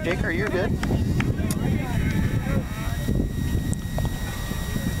 Here we go, Jake. Are you good?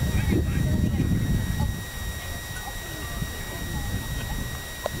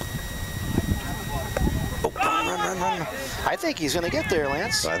 Oh, run. I think he's going to get there,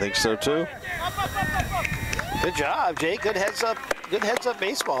 Lance. I think so too. Good job, Jake. Good heads up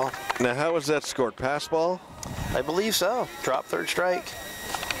baseball. Now, how was that scored? Pass ball? I believe so. Drop third strike.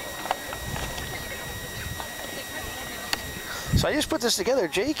 So I just put this together.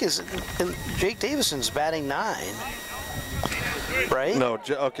 Jake Davison's batting 9, right? No.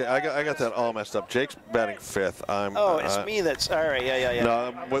 Okay, I got that all messed up. Jake's batting 5th. Oh, it's me that's all right. Yeah.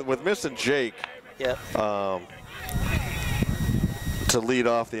 No, with missing Jake. Yep. To lead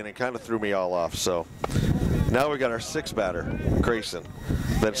off the inning kind of threw me all off. So now we got our 6th batter, Grayson.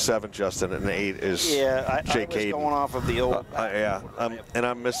 Then 7, Justin, and 8 is Jake Jake Hayden. going off of the old. Yeah,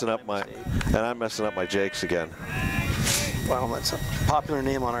 I'm messing up my Jakes again. Well, that's a popular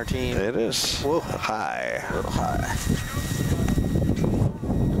name on our team. It is. Whoa. High. A little high.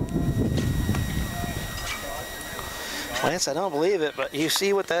 Lance, I don't believe it, but you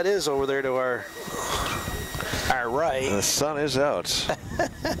see what that is over there to our right. The sun is out.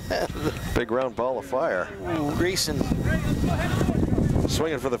 Big round ball of fire. Ooh, Grayson.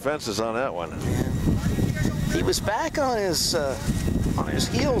 Swinging for the fences on that one. He was back on his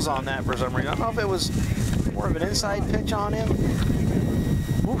heels on that for some reason. I don't know if it was more of an inside pitch on him.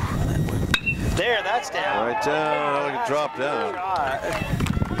 Oof, there, that's down. Right down. Look at drop down.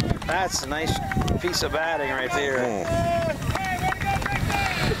 That's a nice piece of batting right there.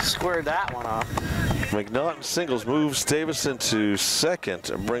 Squared that one off. McNaughton singles, moves Davison to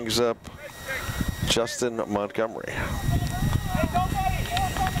 2nd and brings up Justin Montgomery.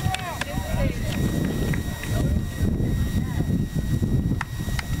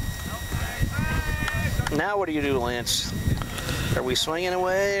 Now what do you do, Lance? Are we swinging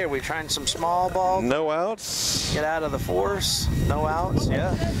away? Are we trying some small ball? No outs. Get out of the force? No outs?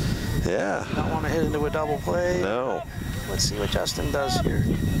 Yeah. Yeah. Don't want to hit into a double play. No. Let's see what Justin does here.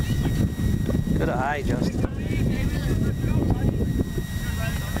 Good eye, Justin.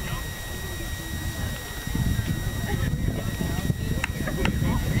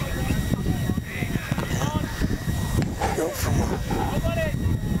 Go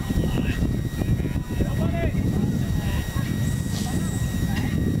from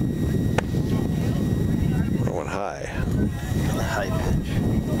Going high. the high pitch.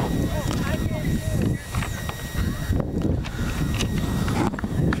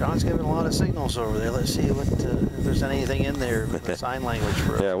 Sean's giving a lot of signals over there. Let's see what if there's anything in there with the sign language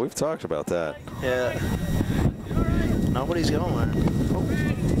for us. Yeah, we've talked about that. Yeah. Nobody's going. Oh,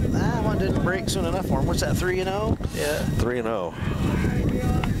 that one didn't break soon enough for him. What's that, 3-0? Yeah. 3-0.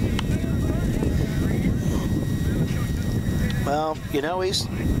 Well, you know, he's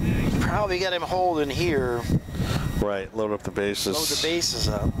probably got him holding here. Right, load up the bases. Load the bases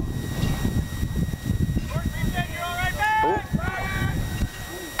up. Oh.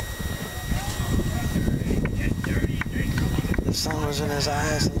 The sun was in his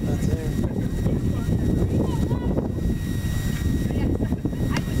eyes a little bit there.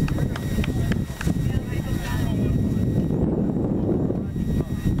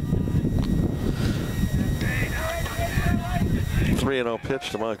 3-0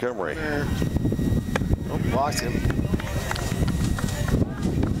 pitch to Montgomery. Oh, walks him.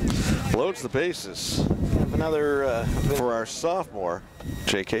 Loads the bases. Another. For our sophomore,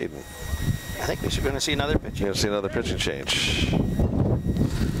 Jake Haden. I think we're going to see another pitch. You're going to see another pitching change.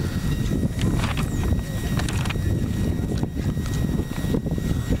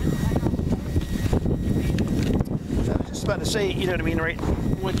 About to say, you know what I mean, right?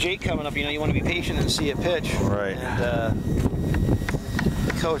 With Jake coming up, you know, you want to be patient and see a pitch. Right. And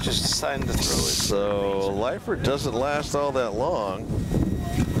the coach is deciding to throw it. So Leifert doesn't last all that long,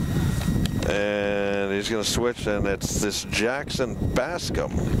 and he's going to switch, and it's this Jackson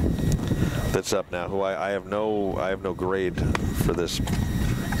Bascom that's up now. Who I have no grade for this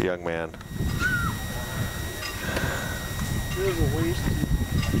young man. There's a waste.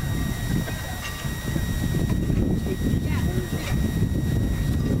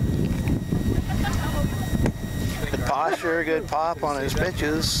 Good posture, good pop on his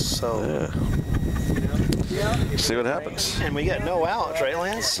pitches. So. Yeah. See what happens. And we got no outs, right,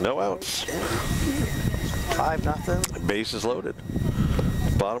 Lance? No outs. 5-0. Bases loaded.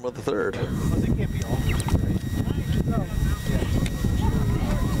 Bottom of the third.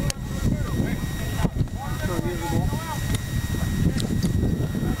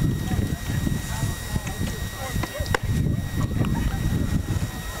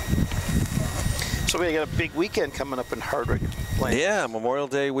 So we got a big weekend coming up in Hardwick. Yeah, Memorial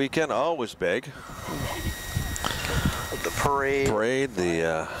Day weekend, always big. The parade.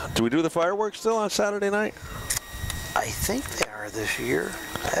 Do we do the fireworks still on Saturday night? I think they are this year.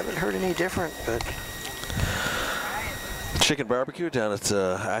 I haven't heard any different, but. Chicken barbecue down at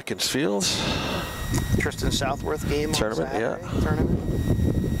Atkins Fields. Tristan Southworth game Tournament, on Saturday. yeah. Tournament.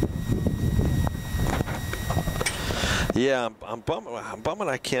 Yeah, I'm bumming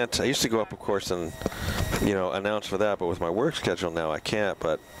I can't. I used to go up, of course, and announce for that, but with my work schedule now, I can't.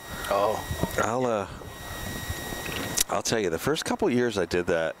 But I'll tell you, the first couple of years I did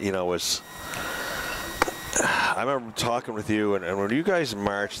that, was. I remember talking with you, and when you guys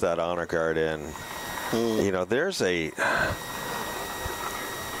marched that honor guard in, there's a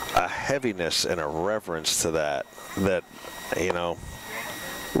heaviness and a reverence to that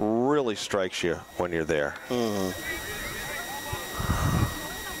really strikes you when you're there.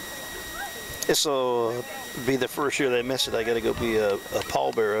 This will be the first year that I miss it. I got to go be a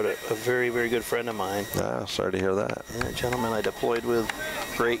pallbearer at a very, very good friend of mine. Ah, sorry to hear that. And a gentleman I deployed with,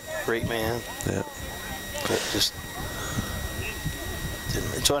 great man. Yeah. But just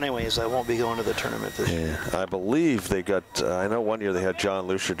didn't. So anyways, I won't be going to the tournament this year. I believe they got, I know one year they had John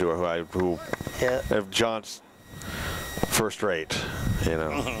Lucier do it, who John's first rate,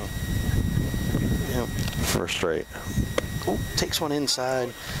 Yep. First rate. Oh, takes one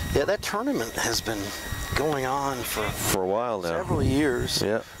inside. Yeah, that tournament has been going on for a while now. Several years.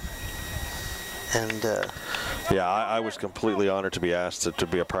 Yeah. And I was completely honored to be asked to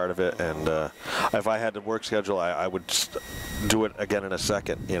be a part of it, and if I had to work schedule, I would do it again in a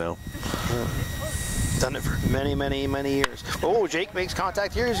second, Done it for many, many, many years. Oh, Jake makes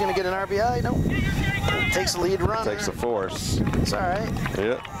contact here. He's going to get an RBI. No. Takes the lead run. Takes the force. It's all right.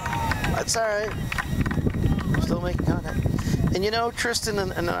 Yeah. That's all right. Still making contact. And Tristan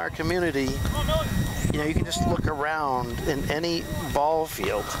in our community, you can just look around in any ball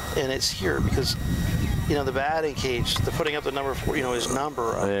field, and it's here because, the batting cage, the putting up the number 4, his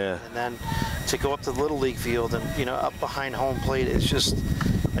number up, and then to go up to the Little League field and, up behind home plate, it's just,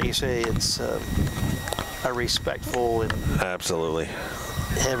 like you say, it's a respectful and absolutely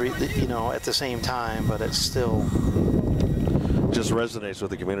at the same time, but it's still just resonates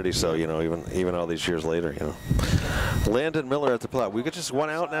with the community. So even all these years later, Landon Miller at the plate. We got just one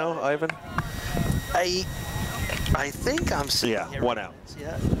out now, Ivan. I think I'm seeing. Yeah, one out.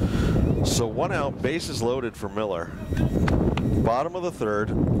 Yeah. So one out, bases loaded for Miller. Bottom of the third.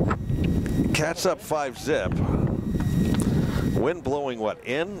 Cats up 5-zip. Wind blowing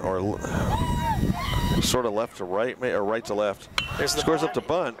in or sort of left to right, or right to left. There's the scores up to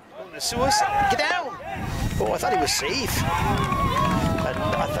bunt. Suicide. Get down! Oh, I thought he was safe.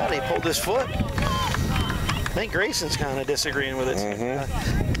 I thought he pulled his foot. I think Grayson's kind of disagreeing with it.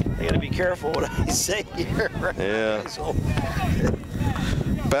 I got to be careful what I say here. Right? Yeah.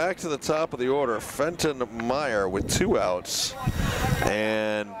 Back to the top of the order, Fenton Meyer with 2 outs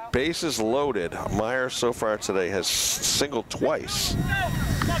and bases loaded. Meyer so far today has singled twice.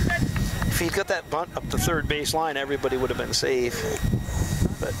 If he'd got that bunt up the third base line, everybody would have been safe.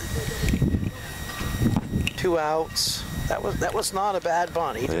 But 2 outs. That was not a bad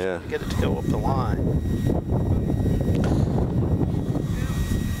bunt. He just didn't get it to go up the line.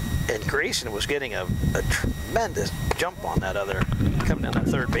 and Grayson was getting a tremendous jump on that other, coming down that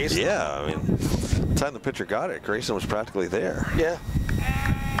third base. Yeah, I mean, the time the pitcher got it, Grayson was practically there. Yeah.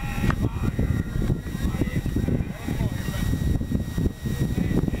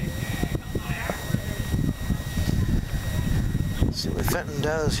 Let's see what Fenton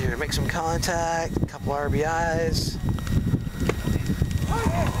does here. Make some contact, a couple RBIs.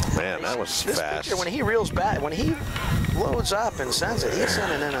 Man, that was This fast. pitcher, when he reels back, when he loads up and sends it, he's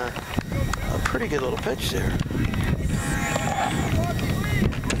sending in a pretty good little pitch there.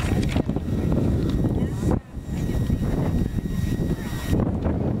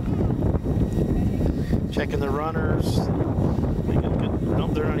 Checking the runners.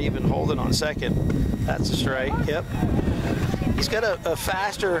 Nope, they're not even holding on second. That's a strike. Yep. He's got a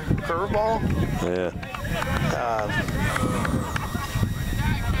faster curveball. Yeah.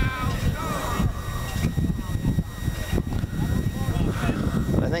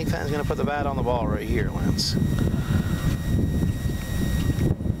 I think Fenton's going to put the bat on the ball right here, Lance.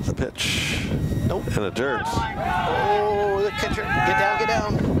 The pitch. Nope. In the dirt. Oh, the catcher. Get down, get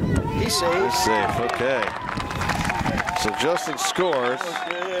down. He's safe. He's safe. Okay. So Justin scores.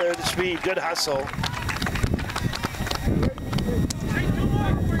 Oh, good speed, good hustle.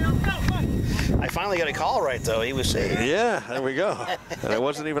 I finally got a call right, though. He was safe. Yeah, there we go. And it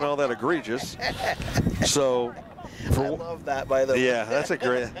wasn't even all that egregious. So, I love that, by the way. yeah, that's a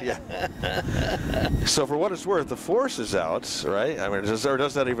great, yeah. So for what it's worth, the force is out, right? I mean, or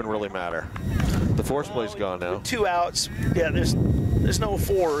does that even really matter? The force play's gone now. 2 outs. Yeah, there's no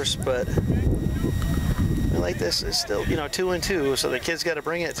force, but I like this. It's still, 2-2, so the kid's got to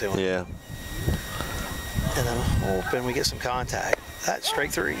bring it to him. Yeah. And I'm hoping we get some contact. That's strike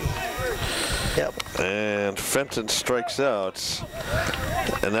 3. Yep. And Fenton strikes out,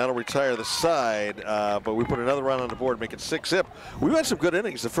 and that'll retire the side. But we put another run on the board, make it 6-zip. We've had some good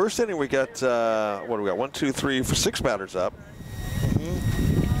innings. The first inning we got, what do we got? 1, 2, 3, 6 batters up.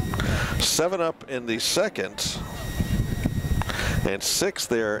 7 up in the second, and 6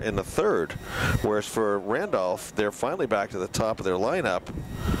 there in the third. Whereas for Randolph, they're finally back to the top of their lineup.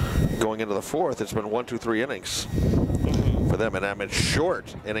 Going into the fourth, it's been 1, 2, 3 innings for them, and I mean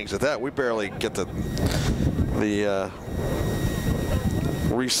short innings at that. We barely get the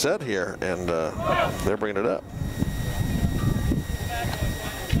reset here, and they're bringing it up.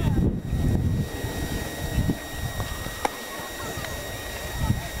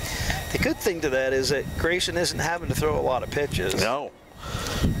 The good thing to that is that Grayson isn't having to throw a lot of pitches. No.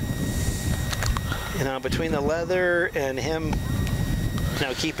 Between the leather and him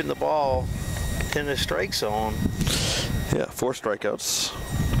now keeping the ball in the strike zone. Yeah, 4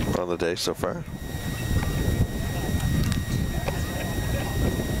 strikeouts on the day so far.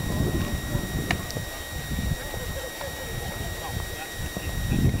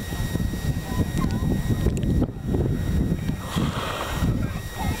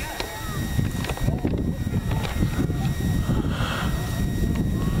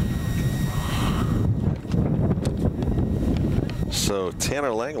 So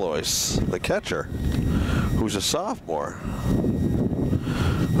Tanner Langlois, the catcher, who's a sophomore,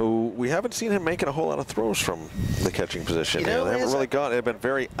 who we haven't seen him making a whole lot of throws from the catching position. They haven't really gone. They've been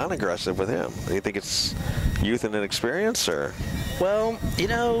very unaggressive with him. Do you think it's youth and inexperience, or? Well,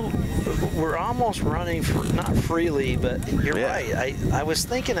 we're almost running, not freely, but you're right. I was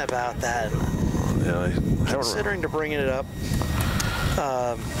thinking about that, considering to bringing it up.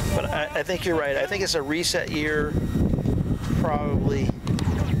 But I think you're right. I think it's a reset year, probably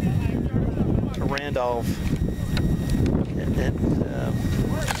for Randolph.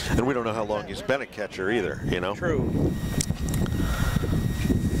 And we don't know how long he's been a catcher either, True.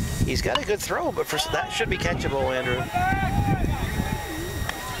 He's got a good throw, but that should be catchable, Andrew.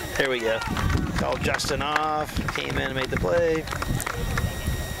 There we go. Called Justin off. Came in and made the play.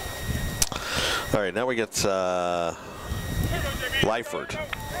 All right, now we get Lyford,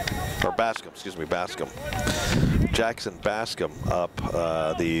 or Bascom, excuse me, Bascom. Jackson Bascom up,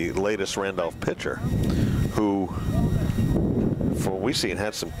 the latest Randolph pitcher, who, from what we've seen,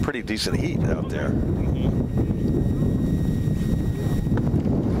 had some pretty decent heat out there.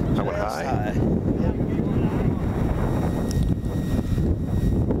 That went high.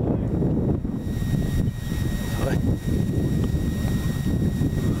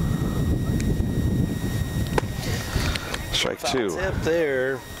 Strike 2. Tip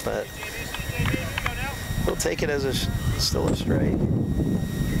there, but we'll take it as still a strike.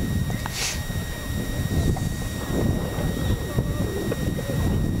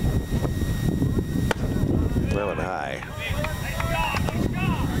 That went high.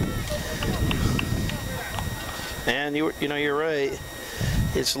 And you're right.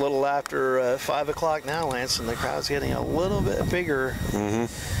 It's a little after 5 o'clock now, Lance, and the crowd's getting a little bit bigger.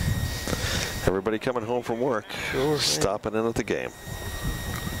 Everybody coming home from work, stopping in at the game.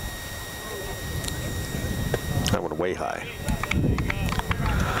 That went way high.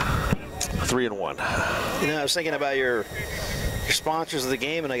 3-1. You know, I was thinking about your sponsors of the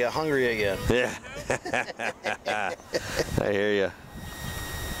game, and I got hungry again. Yeah. I hear you.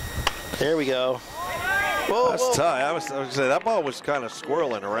 There we go. Whoa, That's whoa. tight. I was going to say, that ball was kind of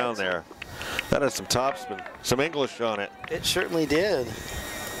squirreling around there. That had some topspin, some English on it. It certainly did.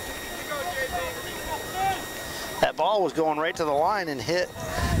 That ball was going right to the line and hit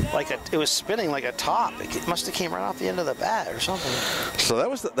like it was spinning like a top. It must have came right off the end of the bat or something. So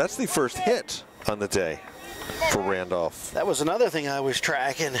that's the first hit on the day for Randolph. That was another thing I was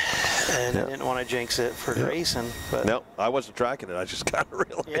tracking, and I didn't want to jinx it for Grayson. But No, I wasn't tracking it. I just kind of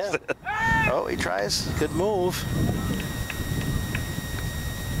realized it. Oh, he tries. Good move.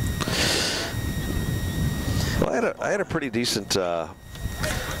 Well, I had a pretty decent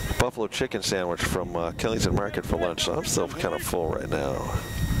buffalo chicken sandwich from Killington Market for lunch, so I'm still kind of full right now.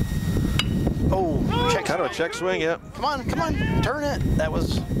 Oh, check. Kind of a check swing, yeah. Come on, turn it. That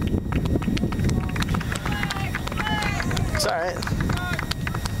was. It's all right.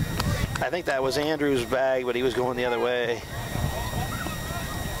 I think that was Andrew's bag, but he was going the other way. I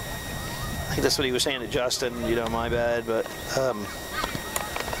think that's what he was saying to Justin. You know, my bad, but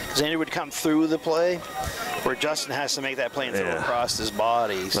Andrew would come through the play, where Justin has to make that play and throw it across his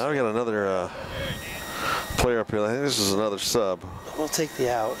body. Now we got another player up here. I think this is another sub. We'll take the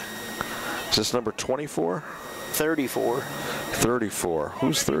out. Is this number 24? 34. 34.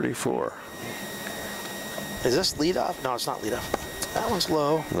 Who's 34? Is this leadoff? No, it's not leadoff. That one's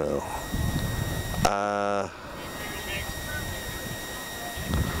low. No.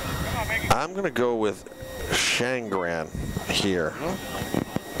 I'm going to go with Shangran here.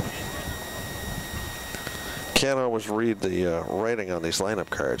 Can't always read the writing on these lineup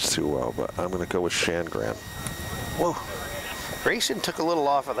cards too well, but I'm going to go with Shangran. Whoa. Grayson took a little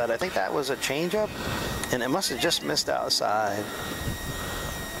off of that. I think that was a changeup, and it must have just missed outside.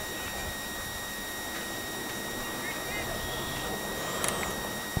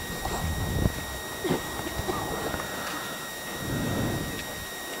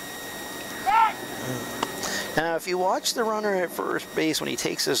 Now, if you watch the runner at first base when he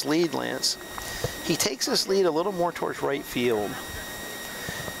takes his lead, Lance, he takes his lead a little more towards right field.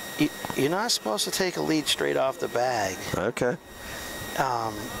 You're not supposed to take a lead straight off the bag. Okay.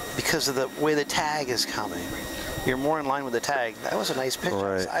 Because of the way the tag is coming. You're more in line with the tag. That was a nice pitch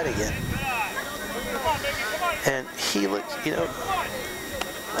outside again. And he looked, you know,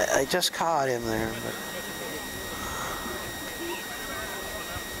 I just caught him there.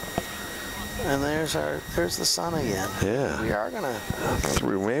 And there's the sun again. Yeah. We are gonna.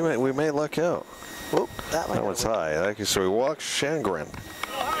 We may luck out. Whoop, that one's high. Okay, so we walk Shangren.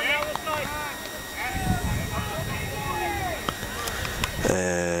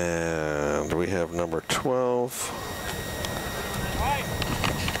 And we have number 12,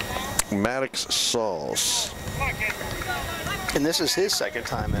 Maddox Sauls. And this is his second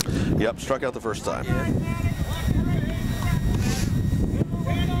time in. Yep, struck out the first time.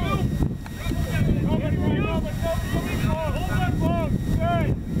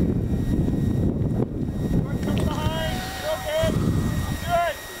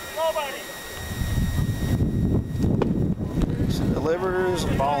 Delivers,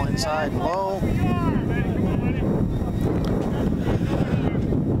 ball inside and low.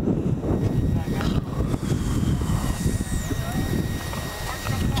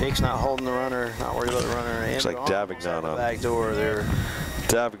 Jake's not holding the runner, not worried about the runner. Looks like Davignon on back door there.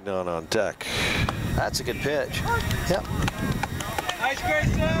 Davignon on deck. That's a good pitch. Yep. Nice,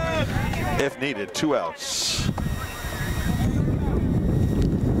 Grayson! If needed, 2 outs.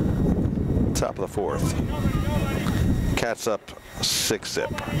 Top of the 4th. Cats up 6-zip.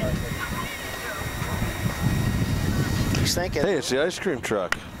 He's thinking. Hey, it's the ice cream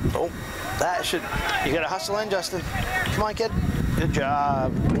truck. Oh, that should. You got to hustle in, Justin. Come on, kid. Good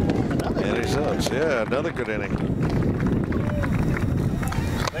job. And he's out. Yeah, another good inning.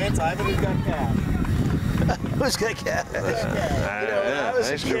 Lance, Ivan has got cash. Who's got cash? You know, Yeah, I was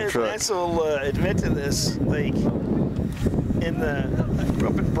a ice cream kid. truck. Lance will admit to this. Like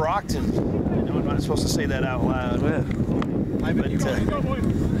up in Brockton. I know I'm not supposed to say that out loud. Yeah. But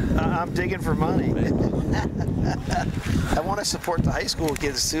I'm digging for money. I want to support the high school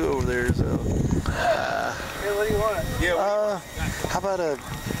kids too over there. So. Hey, what do you want? Yeah. How about are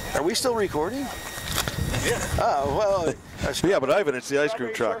we still recording? Yeah. Oh, well. Yeah, but Ivan, it's the ice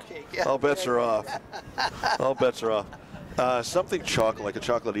cream truck. Shortcake, yeah. All bets are off. All bets are off. Something chocolate, like a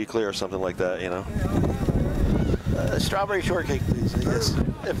chocolate eclair or something like that, you know. Strawberry shortcake, please, I guess,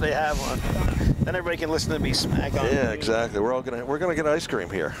 if they have one. Then everybody can listen to me smack on. Yeah, exactly. We're gonna get ice cream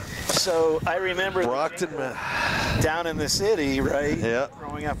here. So I remember Brockton, down in the city, right? Yeah.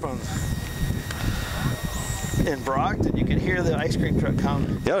 Growing up in Brockton, you could hear the ice cream truck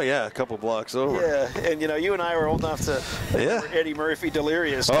come. Oh yeah, a couple blocks over. Yeah, and you know, you and I were old enough to remember Eddie Murphy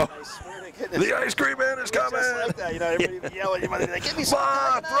Delirious. Oh. I swear to goodness, The ice cream man is coming! just like that, you know, everybody would yell at your mother, like, give me some.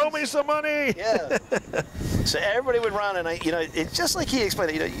 Mom, throw me some money! Yeah. So everybody would run, and it's just like he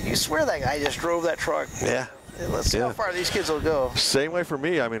explained it. You know, you swear that guy just drove that truck. Yeah. Let's see how far these kids will go. Same way for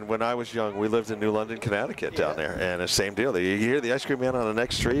me. I mean, when I was young, we lived in New London, Connecticut down there, and the same deal. You hear the ice cream man on the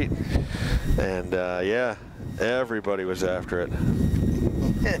next street, and yeah, everybody was after it.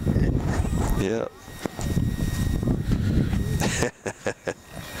 Yeah.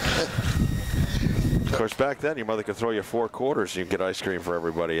 Of course, back then, your mother could throw you 4 quarters and you could get ice cream for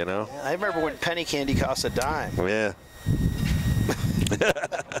everybody, you know? I remember when penny candy cost a dime. Yeah.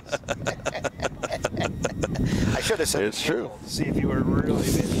 I should have said It's true. See if you were really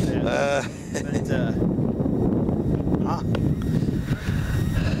busy then. Yeah.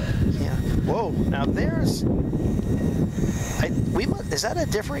 Whoa. Now there's. Is that a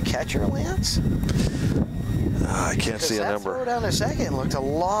different catcher, Lance? I can't see a number. That throw down a second looked a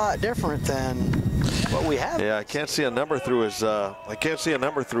lot different than what we have. Yeah, I can't see a number through his. I can't see a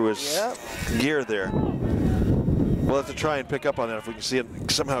number through his gear there. We'll have to try and pick up on that if we can see it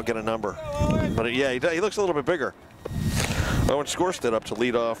somehow get a number. But yeah, he looks a little bit bigger. Owen Skorstedt up to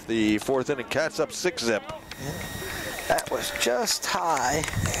lead off the 4th inning. Cats up 6-zip. Yeah. That was just high.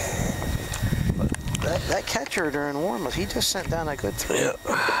 But that catcher during warm-up, he just sent down a good throw. Yeah.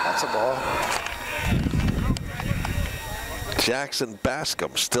 That's a ball. Jackson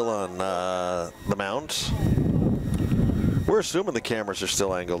Bascom still on the mound. We're assuming the cameras are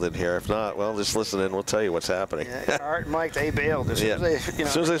still angled in here. If not, well, just listen in. We'll tell you what's happening. Yeah, Art and Mike, they bailed. As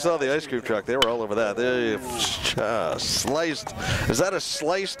soon as they saw the ice cream truck, they were all over that. They sliced. Is that a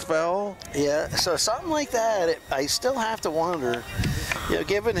sliced foul? Yeah, so something like that, I still have to wonder,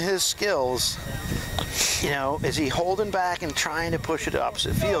 given his skills, is he holding back and trying to push it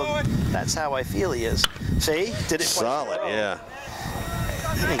opposite field? That's how I feel he is. See? Did it solid, yeah.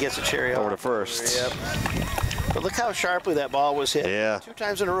 And he gets a cherry over to first. Yep. But look how sharply that ball was hit. Yeah. 2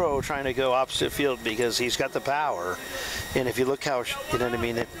 times in a row trying to go opposite field because he's got the power. And if you look how, you know what I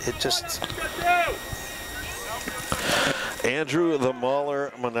mean, it just... Andrew the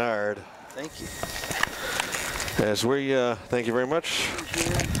Mauler Menard. Thank you. As we, thank you very much.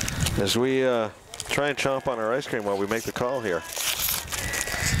 As we try and chomp on our ice cream while we make the call here.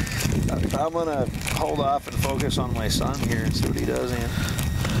 I'm going to hold off and focus on my son here and see what he does, Ian.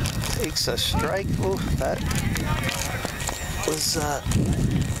 Takes a strike. Oh, that was.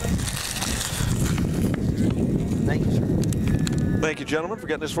 Thank you, sir. Thank you, gentlemen, for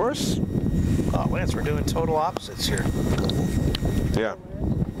getting this for us. Oh, Lance, we're doing total opposites here. Yeah.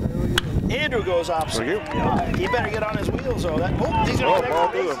 Andrew goes opposite. He better get on his wheels, though. He's going to get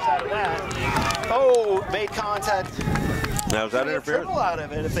extra bases out of that. Oh, made contact. Now, is that interference? Triple out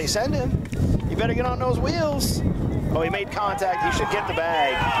of it if they send him. You better get on those wheels. Oh, he made contact. He should get the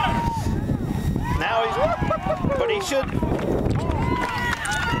bag. Now he's, but he should,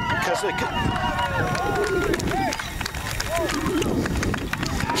 because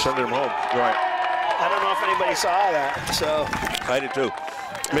sending him home. Right. I don't know if anybody saw that. So I did too.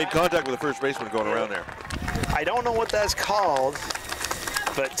 Made contact with the first baseman going around there. I don't know what that's called,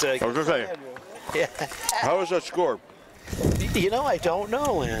 but I was gonna say. Yeah. How was that scored? I don't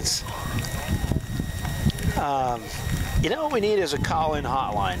know, Lance. What we need is a call-in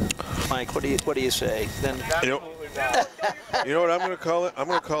hotline. Mike, what do you say? Then you know what I'm going to call it? I'm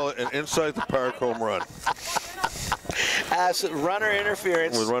going to call it an inside the park home run. As runner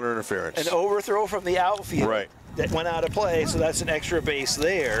interference. With runner interference. An overthrow from the outfield. Right. That went out of play, so that's an extra base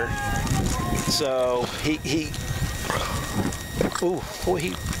there. So he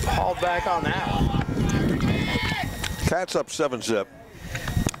hauled back on that one. Cats up 7-zip.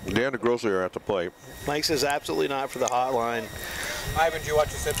 Dan DeGrossi are at the plate. Mike says absolutely not for the hotline. Ivan, did you watch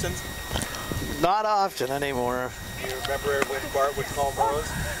The Simpsons? Not often anymore. Do you remember when Bart would call Rose?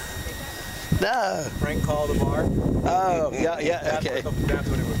 No. Frank called the bar? Oh, yeah, okay. That's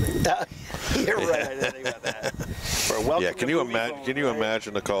what it would be. You're right, I didn't think about that. Yeah, can you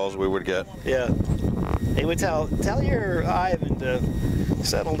imagine the calls we would get? Yeah. He would tell your Ivan to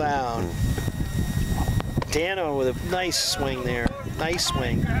settle down. Dano with a nice swing there. Nice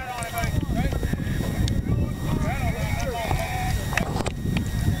swing.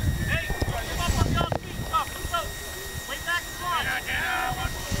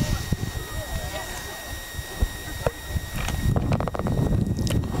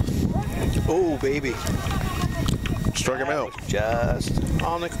 Oh, baby. Struck him out. Just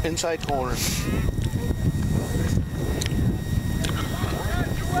on the inside corner.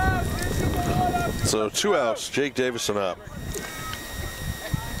 So 2 outs. Jake Davison up.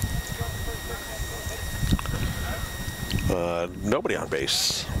 Nobody on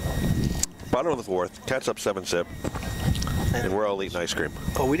base. Bottom of the 4th. Cats up 7-zip. And we're all eating ice cream.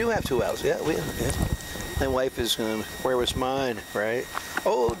 Oh, we do have 2 outs. Yeah, my wife is going to, where was mine, right?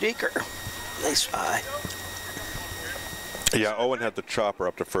 Oh, Jaker. Nice eye. Yeah, Owen had the chopper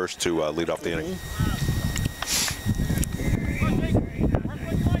up to first to lead off the inning.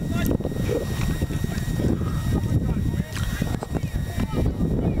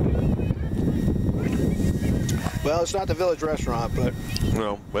 Well, it's not the Village restaurant, but...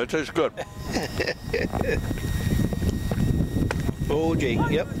 No, but it tastes good. Oh, Jake,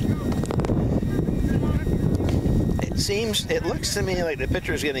 yep. It looks to me like the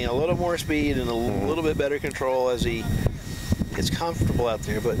pitcher's getting a little more speed and a little bit better control as he gets comfortable out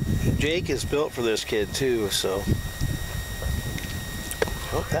there, but Jake is built for this kid too, so.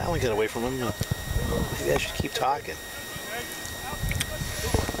 Oh, that one got away from him. Maybe I should keep talking.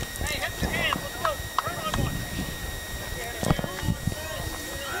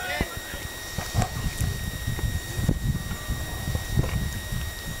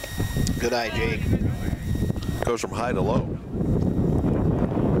 Good eye, Jake. Goes from high to low.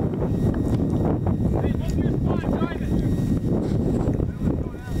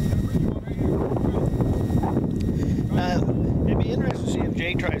 It'd be interesting to see if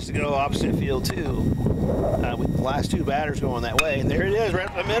Jake tries to go opposite field too. With the last 2 batters going that way. And there it is, right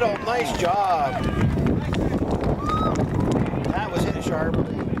up the middle. Nice job. That was hit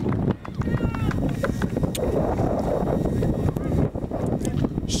sharply.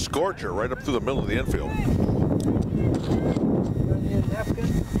 Scorcher right up through the middle of the infield.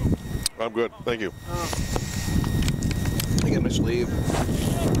 I'm good, thank you. I got my sleeve.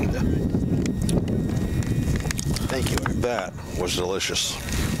 Thank you. That was delicious.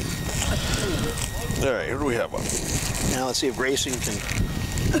 All right, who do we have up? Now let's see if Grayson can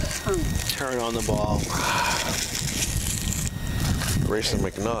turn on the ball. Grayson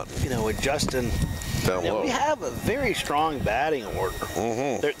McNaught. You know, with Justin. Down low. We have a very strong batting order.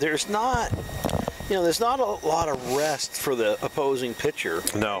 There's not, there's not a lot of rest for the opposing pitcher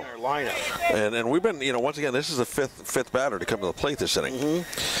in our lineup. And we've been, once again, this is the fifth batter to come to the plate this inning.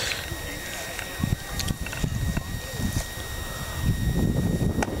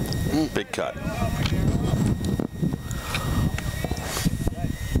 Big cut.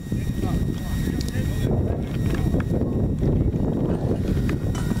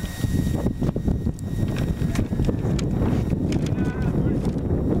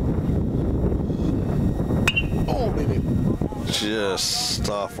 Just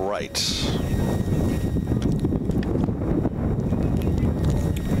off right.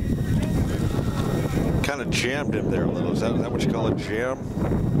 Kind of jammed him there a little. Is that what you call a jam?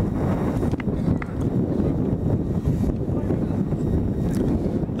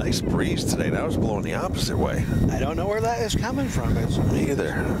 Nice breeze today. That was blowing the opposite way. I don't know where that is coming from. It's me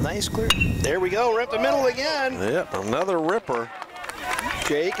either. Nice clear. There we go. Right up the middle again. Yep, another ripper.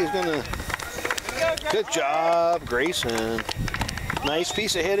 Jake is going to... Good job, Grayson. Nice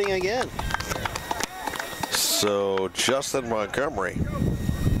piece of hitting again. So, Justin Montgomery.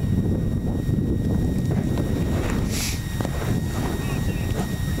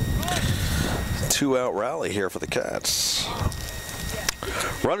 Two-out rally here for the Cats.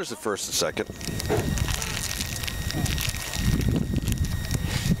 Runners at first and second.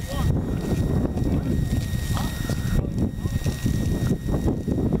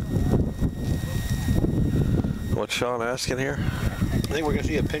 What's Sean asking here? I think we're going to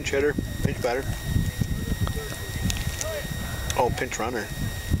see a pinch hitter, pinch batter. Oh, pinch runner.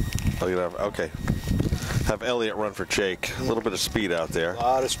 Oh, you have, okay. Have Elliott run for Jake. A little bit of speed out there. A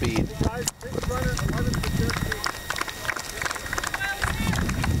lot of speed.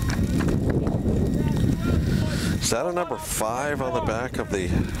 Is that a number 5 on the back of the...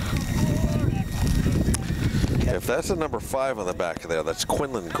 If that's a number 5 on the back of there, that's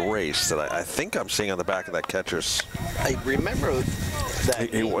Quinlan Grace that I think I'm seeing on the back of that catcher's. I remember that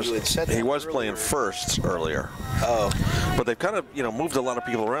he was earlier. Playing first earlier. Oh. But they've kind of, moved a lot of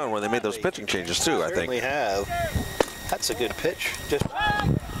people around when they made those pitching changes too, I think. Certainly have. That's a good pitch. Just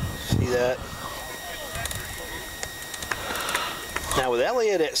see that. Now with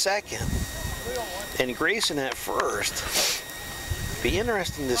Elliott at second and Grayson at first, be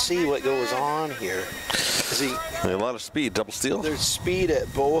interesting to see what goes on here. A lot of speed, double steal. There's speed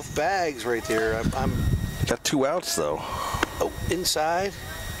at both bags right there. I'm got 2 outs though. Oh, inside.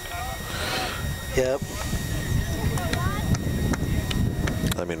 Yep.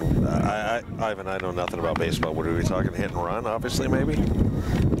 I mean, Ivan, I know nothing about baseball. What are we talking? Hit and run, obviously, maybe?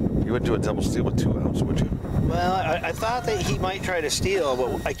 You wouldn't do a double steal with 2 outs, would you? Well, I thought that he might try to steal,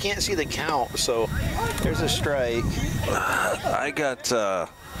 but I can't see the count, so there's a strike. I got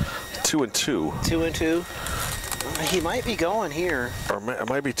 2 and 2. 2 and 2. He might be going here. Or it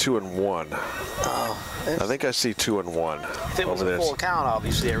might be 2 and 1. Oh, I think I see 2 and 1. If it was a full count,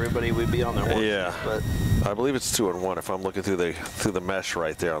 obviously everybody would be on their horses. Yeah, But I believe it's 2 and 1 if I'm looking through the mesh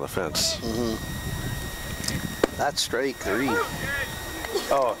right there on the fence. that's strike 3.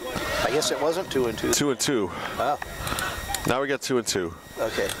 Oh, I guess it wasn't 2 and 2. 2 and 2. Oh, Now we got 2 and 2.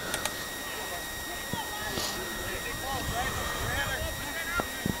 okay.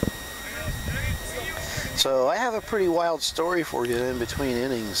 So I have a pretty wild story for you in between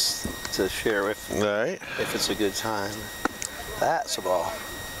innings to share with, All right. if it's a good time. That's a ball.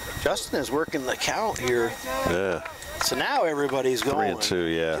 Justin is working the count here. Yeah. So now everybody's 3 going. and 2,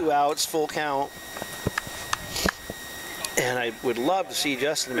 yeah. 2 outs, full count. And I would love to see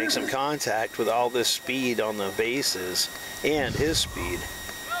Justin make some contact with all this speed on the bases and his speed.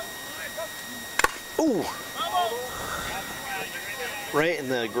 Ooh! Right in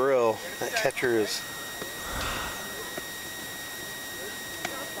the grill. That catcher is...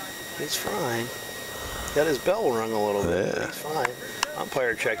 He's fine. Got his bell rung a little bit. Yeah. He's fine.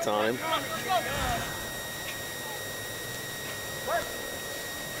 Umpire checked on him.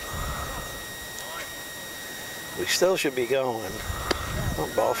 We still should be going. Oh,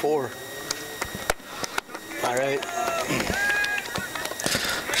 ball 4. All right.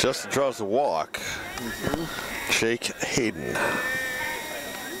 Justin draws the walk. Jake Hazen.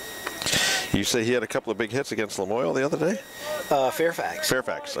 You say he had a couple of big hits against Lamoille the other day? Fairfax.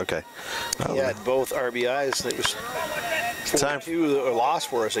 Fairfax, okay. He had both RBIs. It was 4-2 or loss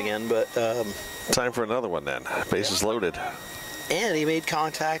for us again, but Time for another one then. Bases loaded. and he made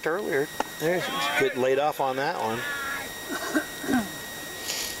contact earlier. There's good laid off on that one.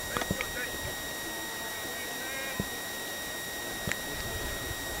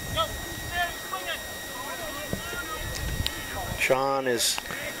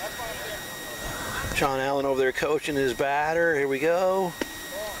 Sean Allen over there coaching his batter. Here we go.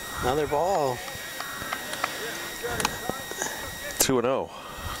 Another ball. 2 and 0.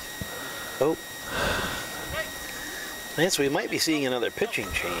 Oh. Man, so we might be seeing another pitching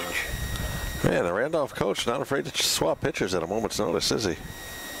change. Man, the Randolph coach not afraid to swap pitchers at a moment's notice, is he?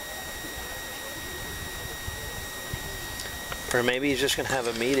 Or maybe he's just going to have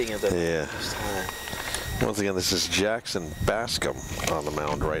a meeting at the Yeah. this time. Once again, this is Jackson Bascom on the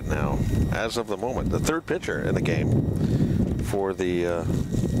mound right now. As of the moment, the 3rd pitcher in the game for the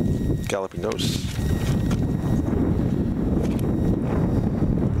Galloping Ghosts.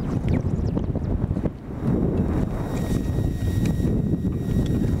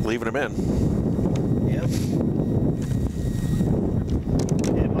 Leaving him in. Yep.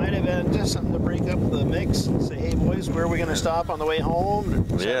 It might have been just something to break up the mix and say, hey boys, where are we going to stop on the way home?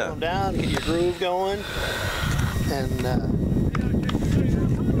 Settle Yeah. them down, get your groove going. And I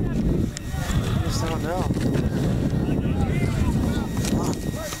just don't know.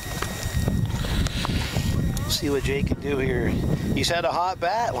 See what Jake can do here. He's had a hot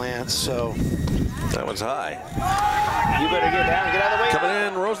bat, Lance, so That one's high. you better get down, get out of the way. Coming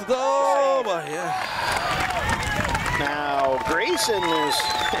in, Rosenthal. Oh, my, yeah. Now, Grayson is...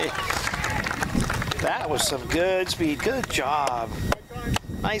 that was some good speed. Good job.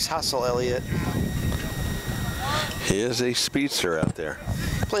 Nice hustle, Elliott. He is a speedster out there.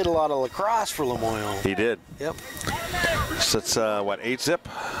 Played a lot of lacrosse for Lamoille. He did. Yep. So it's, what, 8 zip?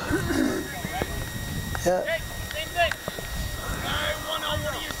 Yep.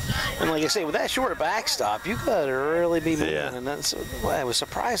 And like I say, with that short backstop, you got to really be moving. Yeah. And that's, well, I was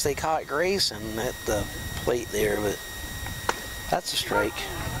surprised they caught Grayson at the plate there, but that's a strike.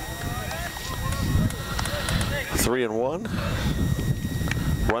 3 and 1.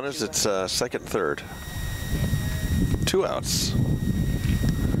 Runners, it's 2nd, 3rd. 2 outs.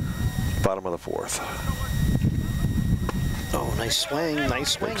 Bottom of the 4th. Oh, nice swing.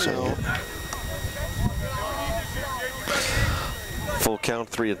 Nice swing, though. Full count,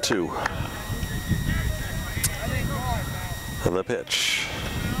 3 and 2. And the pitch.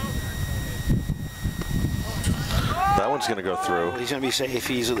 That one's going to go through. He's going to be safe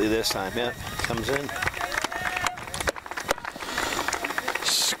easily this time. Yep, comes in.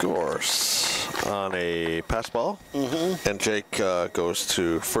 Scores on a pass ball. And Jake goes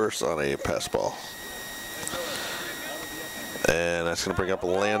to first on a pass ball. And that's going to bring up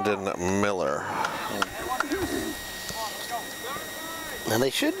Landon Miller. Now they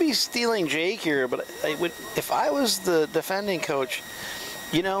should be stealing Jake here, but I would, if I was the defending coach,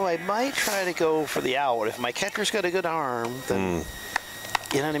 you know, I might try to go for the out. If my catcher's got a good arm, then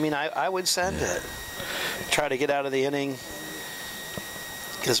you know what I mean. I would send it. Try to get out of the inning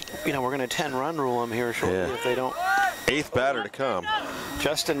because you know we're going to 10-run rule them here shortly if they don't. 8th batter to come.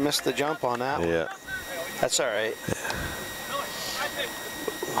 Justin missed the jump on that one. Yeah. That's all right.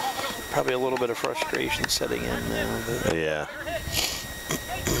 Probably a little bit of frustration setting in now. But. Yeah.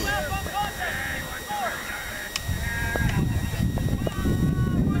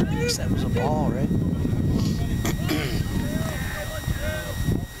 I guess that was a ball, right?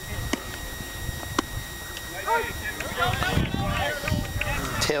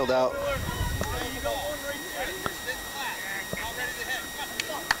 Tailed out.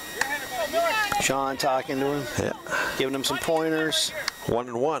 Sean talking to him, giving him some pointers.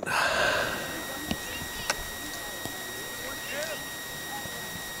 1-1.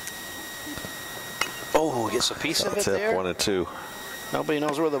 Oh, gets a piece of it there. 1-2. Nobody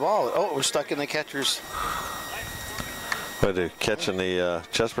knows where the ball is. Oh, we're stuck in the catcher's. What, catching the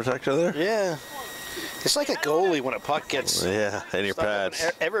chest protector there? Yeah. It's like a goalie when a puck gets in your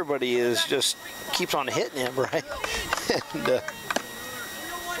pads. Everybody is just keeps on hitting him, right? And,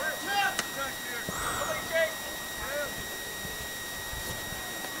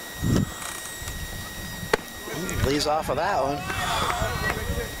 leads off of that one.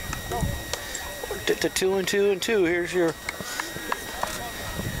 To 2 and 2 and 2. Here's your.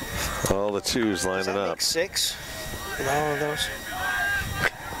 All the 2s lining up. Like 6 in all of those.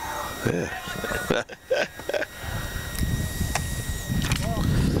 Yeah.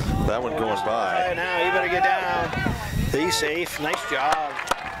 That one going by. All right, now you better get down. Be safe. Nice job.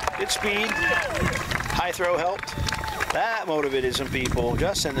 Good speed. High throw helped. That motivated some people.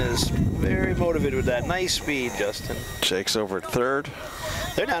 Justin is very motivated with that. Nice speed, Justin. Jake's over at 3rd.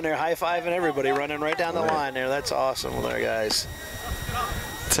 They're down there high-fiving everybody, running right down the line there. That's awesome there, guys.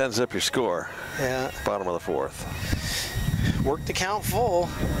 10-zip your score. Yeah. Bottom of the 4th. Work the count full.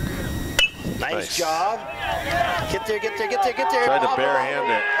 Nice job. Get there, get there, get there, get there. Tried to barehand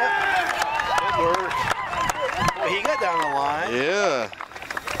it. Good work. Well, he got down the line. Yeah.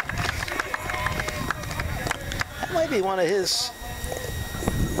 That might be one of his.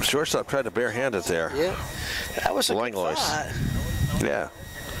 Shortstop tried to barehand it there. Yeah. That was a good Langlois. thought. Yeah.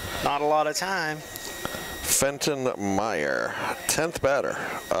 Not a lot of time. Fenton Meyer, 10th batter,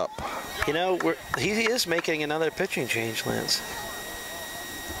 up. You know, he is making another pitching change, Lance.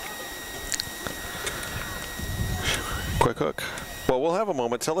 Quick hook. Well, we'll have a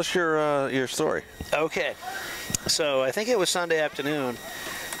moment. Tell us your story. Okay. So I think it was Sunday afternoon.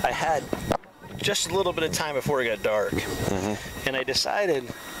 I had just a little bit of time before it got dark. And I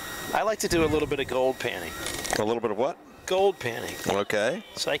decided I like to do a little bit of gold panning. A little bit of what? Gold panning. Okay.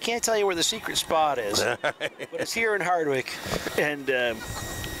 So I can't tell you where the secret spot is, but it's here in Hardwick. And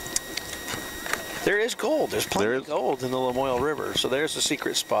there is gold. There's plenty of gold in the Lamoille River. So there's the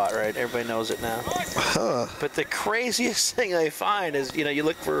secret spot, right? Everybody knows it now. But the craziest thing I find is, you know, you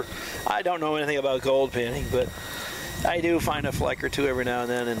look for, I don't know anything about gold panning, but I do find a fleck or two every now and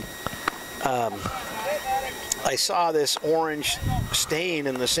then. And I saw this orange stain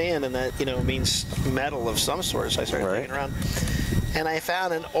in the sand, and that, you know, means metal of some sort. So I started looking around, and I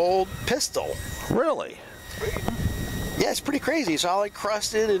found an old pistol. Really? Yeah, it's pretty crazy. It's all like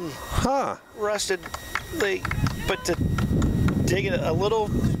crusted and rusted. But to dig it a little,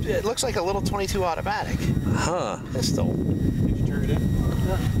 it looks like a little .22 automatic pistol. Did you turn it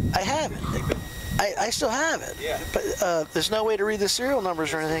in? I haven't. I still have it. Yeah. But there's no way to read the serial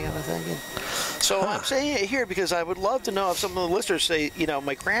numbers or anything, I'm thinking. So I'm saying it here because I would love to know if some of the listeners say, you know,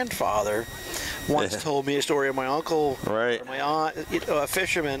 my grandfather once told me a story of my uncle or my aunt, you know, a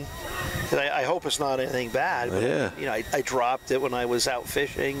fisherman. And I hope it's not anything bad. But, you know, I dropped it when I was out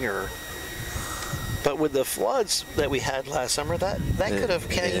fishing But with the floods that we had last summer, that could have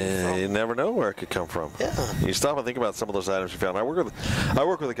came from. You never know where it could come from. Yeah. You stop and think about some of those items you found. I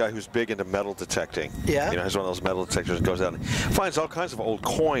work with a guy who's big into metal detecting. Yeah. You know, has one of those metal detectors that goes out and finds all kinds of old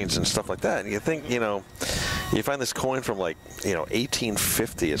coins and stuff like that. And you think, you know, you find this coin from like, you know,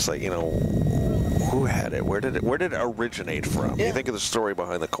 1850. It's like, you know, who had it? Where did it originate from? Yeah. You think of the story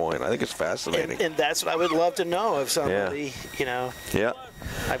behind the coin. I think it's fascinating. And that's what I would love to know if somebody, you know. Yeah.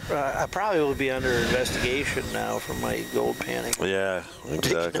 I probably will be under investigation now for my gold panning. Yeah,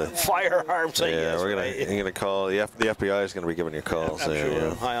 exactly. Firearms, I guess. Yeah, you're gonna call the FBI is gonna be giving you calls. I'm sure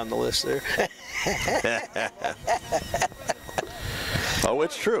I'm high on the list there. Oh,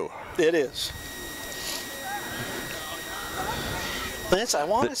 it's true. It is. I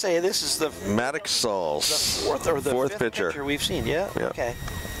want to say this is the Maddox Sauls. fourth or the fourth fifth pitcher we've seen. Yeah. Yep. Okay.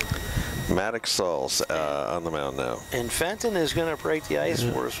 Maddox Sauls on the mound now. And Fenton is going to break the ice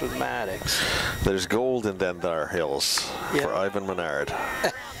for us with Maddox. There's gold in Dendar Hills for Ivan Menard.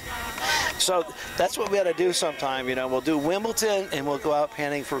 So that's what we got to do sometime. You know, we'll do Wimbledon and we'll go out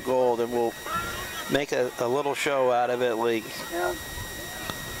panning for gold and we'll make a little show out of it. Like, that'd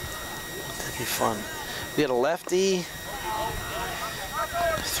be fun. We had a lefty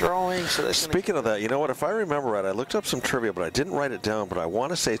throwing. So that's Speaking of that, you know what? If I remember right, I looked up some trivia, but I didn't write it down. But I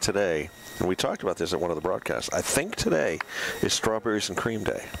want to say today, and we talked about this at one of the broadcasts, I think today is Strawberries and Cream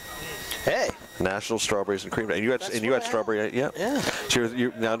Day. Hey. National Strawberries and Cream Day. And you had strawberry, yeah? Yeah. So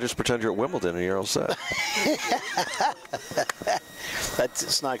you now just pretend you're at Wimbledon and you're all set.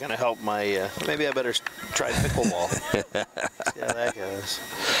 That's not going to help my, maybe I better try pickleball. See how that goes.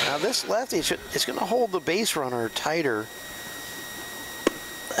 Now this lefty, it's going to hold the base runner tighter.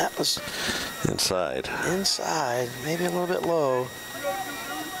 That was inside, maybe a little bit low.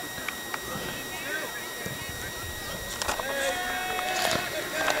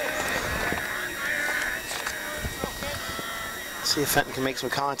 See if Fenton can make some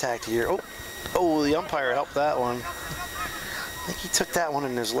contact here. Oh, the umpire helped that one. I think he took that one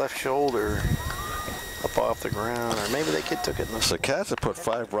in his left shoulder up off the ground, or maybe the kid took it in the... So Cats have put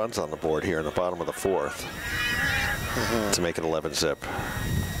 5 runs on the board here in the bottom of the 4th to make it 11-zip.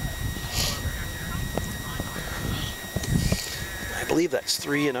 I believe that's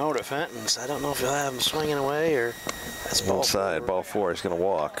 3-0 to Fenton's. I don't know if he'll have him swinging away or that's ball inside. 4. Ball 4. He's going to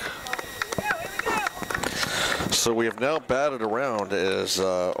walk. So we have now batted around as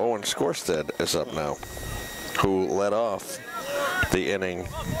Owen Skorstead is up now, who led off the inning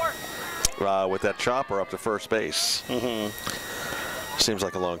with that chopper up to first base. Seems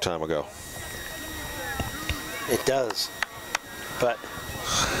like a long time ago. It does. But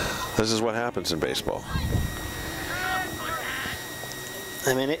this is what happens in baseball.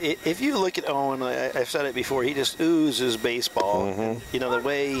 I mean, if you look at Owen, I've said it before, he just oozes baseball. You know, the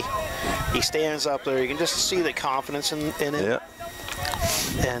way he stands up there, you can just see the confidence in it. Yeah.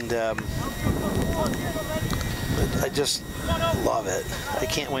 And I just love it. I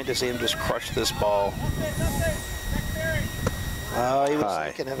can't wait to see him just crush this ball. Oh, he was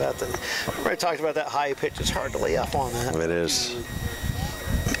thinking about that. Remember I talked about that high pitch. It's hard to lay up on that. It is.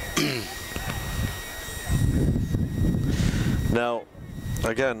 Now,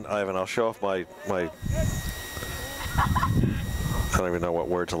 again, Ivan, I'll show off my I don't even know what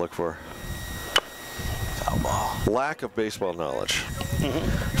word to look for. Foul ball. Lack of baseball knowledge.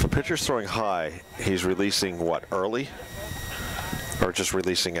 If a pitcher's throwing high, he's releasing what, early? Or just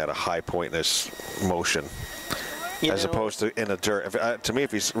releasing at a high point in his motion? As opposed to in a dirt. To me,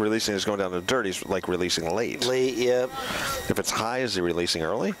 if he's releasing, he's going down to the dirt, he's like releasing late. Late, yeah. If it's high, is he releasing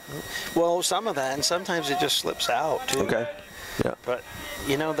early? Well, some of that, and sometimes it just slips out, too. Okay. Yeah. But,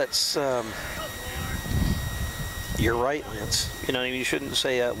 you know, that's, you're right, Lance. You know, you shouldn't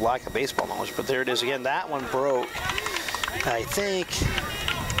say lack of baseball knowledge, but there it is again. That one broke. I think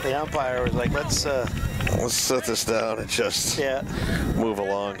the umpire was like, let's set this down and just move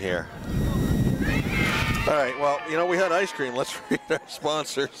along here. All right, well, you know, we had ice cream. Let's read our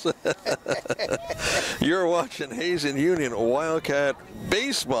sponsors. You're watching Hazen Union Wildcat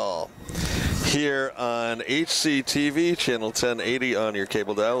Baseball here on HCTV, channel 1080 on your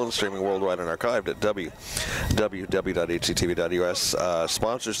cable dial and streaming worldwide and archived at www.hctv.us.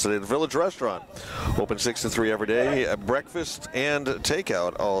 Sponsors today, the Village Restaurant, open 6 to 3 every day, breakfast and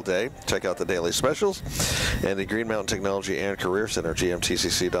takeout all day. Check out the daily specials. And the Green Mountain Technology and Career Center,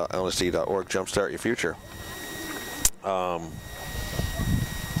 gmtcc.lsd.org. Jumpstart your future.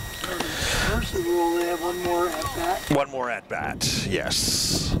 First of all, they have one more at bat. One more at bat,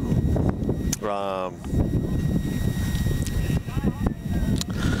 yes. There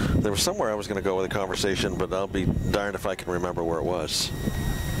was somewhere I was going to go with a conversation, but I'll be darned if I can remember where it was.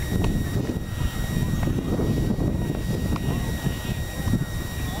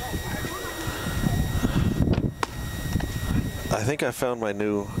 I think I found my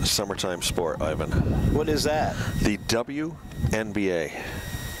new summertime sport, Ivan. What is that? The WNBA.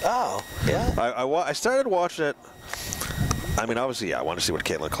 Oh, yeah. I started watching it. I mean, obviously, yeah, I want to see what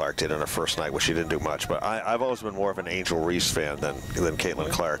Caitlin Clark did on her first night, which she didn't do much. But I've always been more of an Angel Reese fan than Caitlin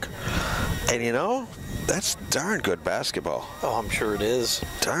Clark. And, you know, that's darn good basketball. Oh, I'm sure it is.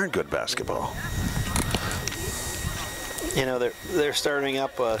 Darn good basketball. You know, they're starting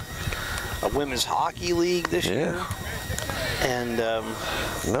up a women's hockey league this year. And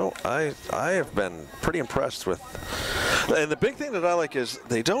no, I have been pretty impressed with. And the big thing that I like is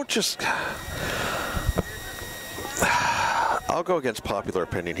they don't just. I'll go against popular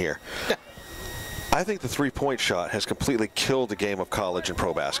opinion here. I think the three-point shot has completely killed the game of college and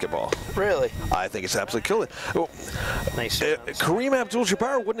pro basketball. Really? I think it's absolutely killed it. Well, Nice. Kareem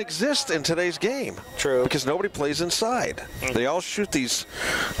Abdul-Jabbar wouldn't exist in today's game. True. Because nobody plays inside. They all shoot these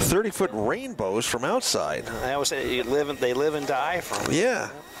 30-foot rainbows from outside. I always say they live and die from it. Yeah.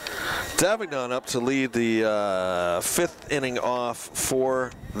 Davignon up to lead the fifth inning off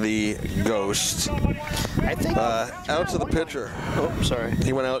for the Ghosts. I think Out to the pitcher. Oh, sorry.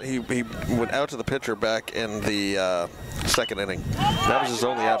 He went out. He went out to the pitcher back in the second inning. That was his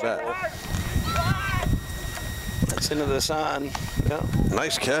only at bat. It's into the sun. Yeah.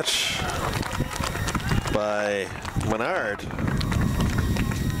 Nice catch by Menard.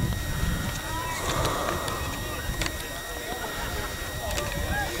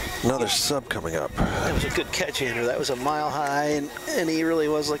 Another sub coming up. That was a good catch, Andrew. That was a mile high, and he really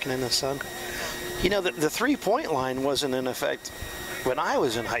was looking in the sun. You know, the three-point line wasn't in effect when I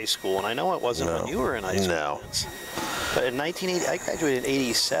was in high school, and I know it wasn't when you were in high school. No. But in 1980, I graduated in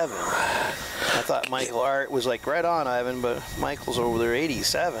 87. I thought Michael Art was like, right on, Ivan, but Michael's over there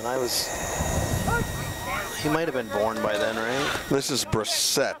 87. He might have been born by then, right? This is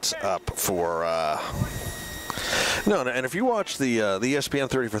Brissett up for... No, and if you watch the ESPN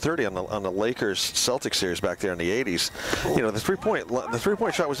 30 for 30 on the Lakers Celtics series back there in the 80s, you know, the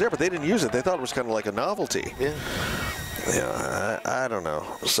three-point shot was there, but they didn't use it. They thought it was kind of like a novelty. Yeah. Yeah, I don't know.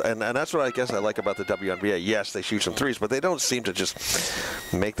 So, and that's what I guess I like about the WNBA. Yes, they shoot some threes, but they don't seem to just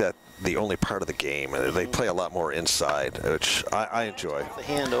make that the only part of the game. They play a lot more inside, which I enjoy. The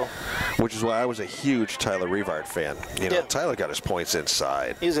handle. Which is why I was a huge Tyler Revard fan. You know, Yeah. Tyler got his points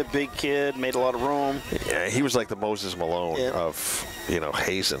inside. He's a big kid, made a lot of room. Yeah, he was like the Moses Malone of, you know,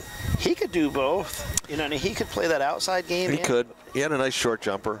 Hazen. He could do both. You know, and he could play that outside game. He could. He had a nice short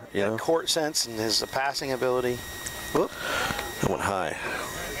jumper, you know. Court sense and his passing ability. Whoop. That went high.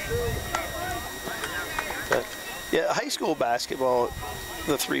 But, yeah, high school basketball,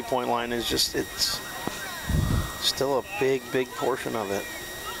 the three-point line is just, it's still a big, big portion of it.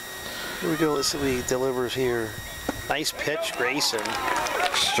 Here we go. Let's see what he delivers here. Nice pitch, Grayson.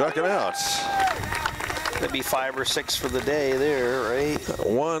 Struck it out. That'd be 5 or 6 for the day there, right?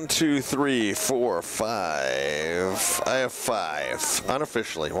 1, 2, 3, 4, 5. I have 5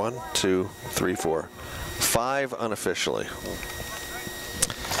 unofficially. 1, 2, 3, 4. 5 unofficially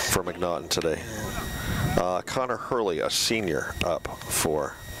for McNaughton today. Connor Hurley, a senior, up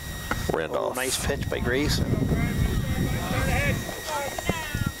for Randolph. Oh, nice pitch by Grayson.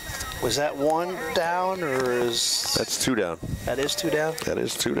 Was that 1 down or is... That's 2 down. That is 2 down? That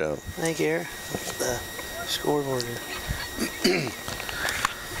is 2 down. Thank you. The scoreboard here.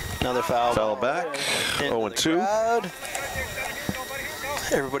 Another foul. Foul back. 0-2. Crowd.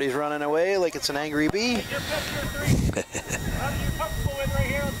 Everybody's running away like it's an angry bee.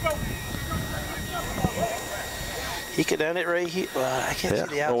 He could end it right here. I can't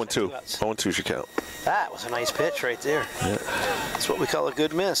see the outside. 0-2. 0-2 should count. That was a nice pitch right there. Yeah. That's what we call a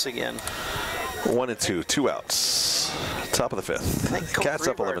good miss again. 1 and 2, 2 outs. Top of the 5th. Cats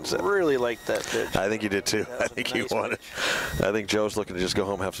up 11-7. Really liked that pitch. I think you did too. I think he wanted. I think Joe's looking to just go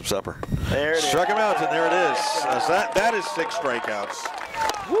home and have some supper. There it is. Struck him out, and there it is. That is 6 strikeouts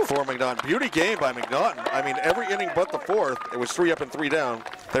for McNaughton. Beauty game by McNaughton. I mean, every inning but the 4th, it was 3 up and 3 down.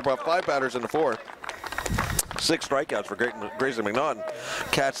 They brought 5 batters in the 4th. 6 strikeouts for Grayson McNaughton.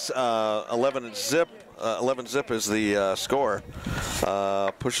 Cats 11 zip. 11 zip is the score.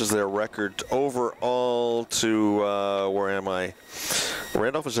 Pushes their record overall to, where am I?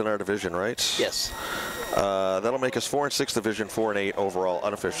 Randolph is in our division, right? Yes. That'll make us 4 and 6 division, 4 and 8 overall,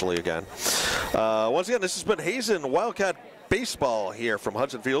 unofficially again. Once again, this has been Hazen Wildcat Baseball here from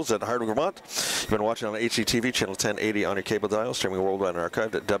Hudson Fields at Hardwick, Vermont. You've been watching on HCTV, channel 1080 on your cable dial, streaming worldwide and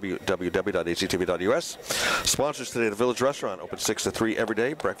archived at www.hctv.us. Sponsors today, the Village Restaurant, open 6 to 3 every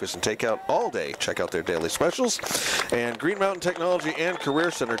day, breakfast and takeout all day. Check out their daily specials. And Green Mountain Technology and Career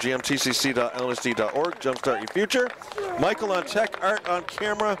Center, gmtcc.lsd.org, jumpstart your future. Michael on tech, Art on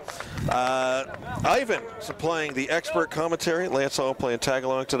camera. Ivan supplying the expert commentary. Lance all playing tag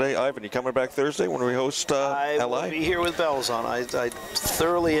along today. Ivan, you coming back Thursday when we host I LI? will be here with bells on. I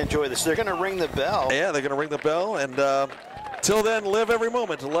thoroughly enjoy this. They're going to ring the bell. Yeah, they're going to ring the bell. And till then, live every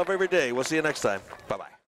moment, love every day. We'll see you next time. Bye-bye.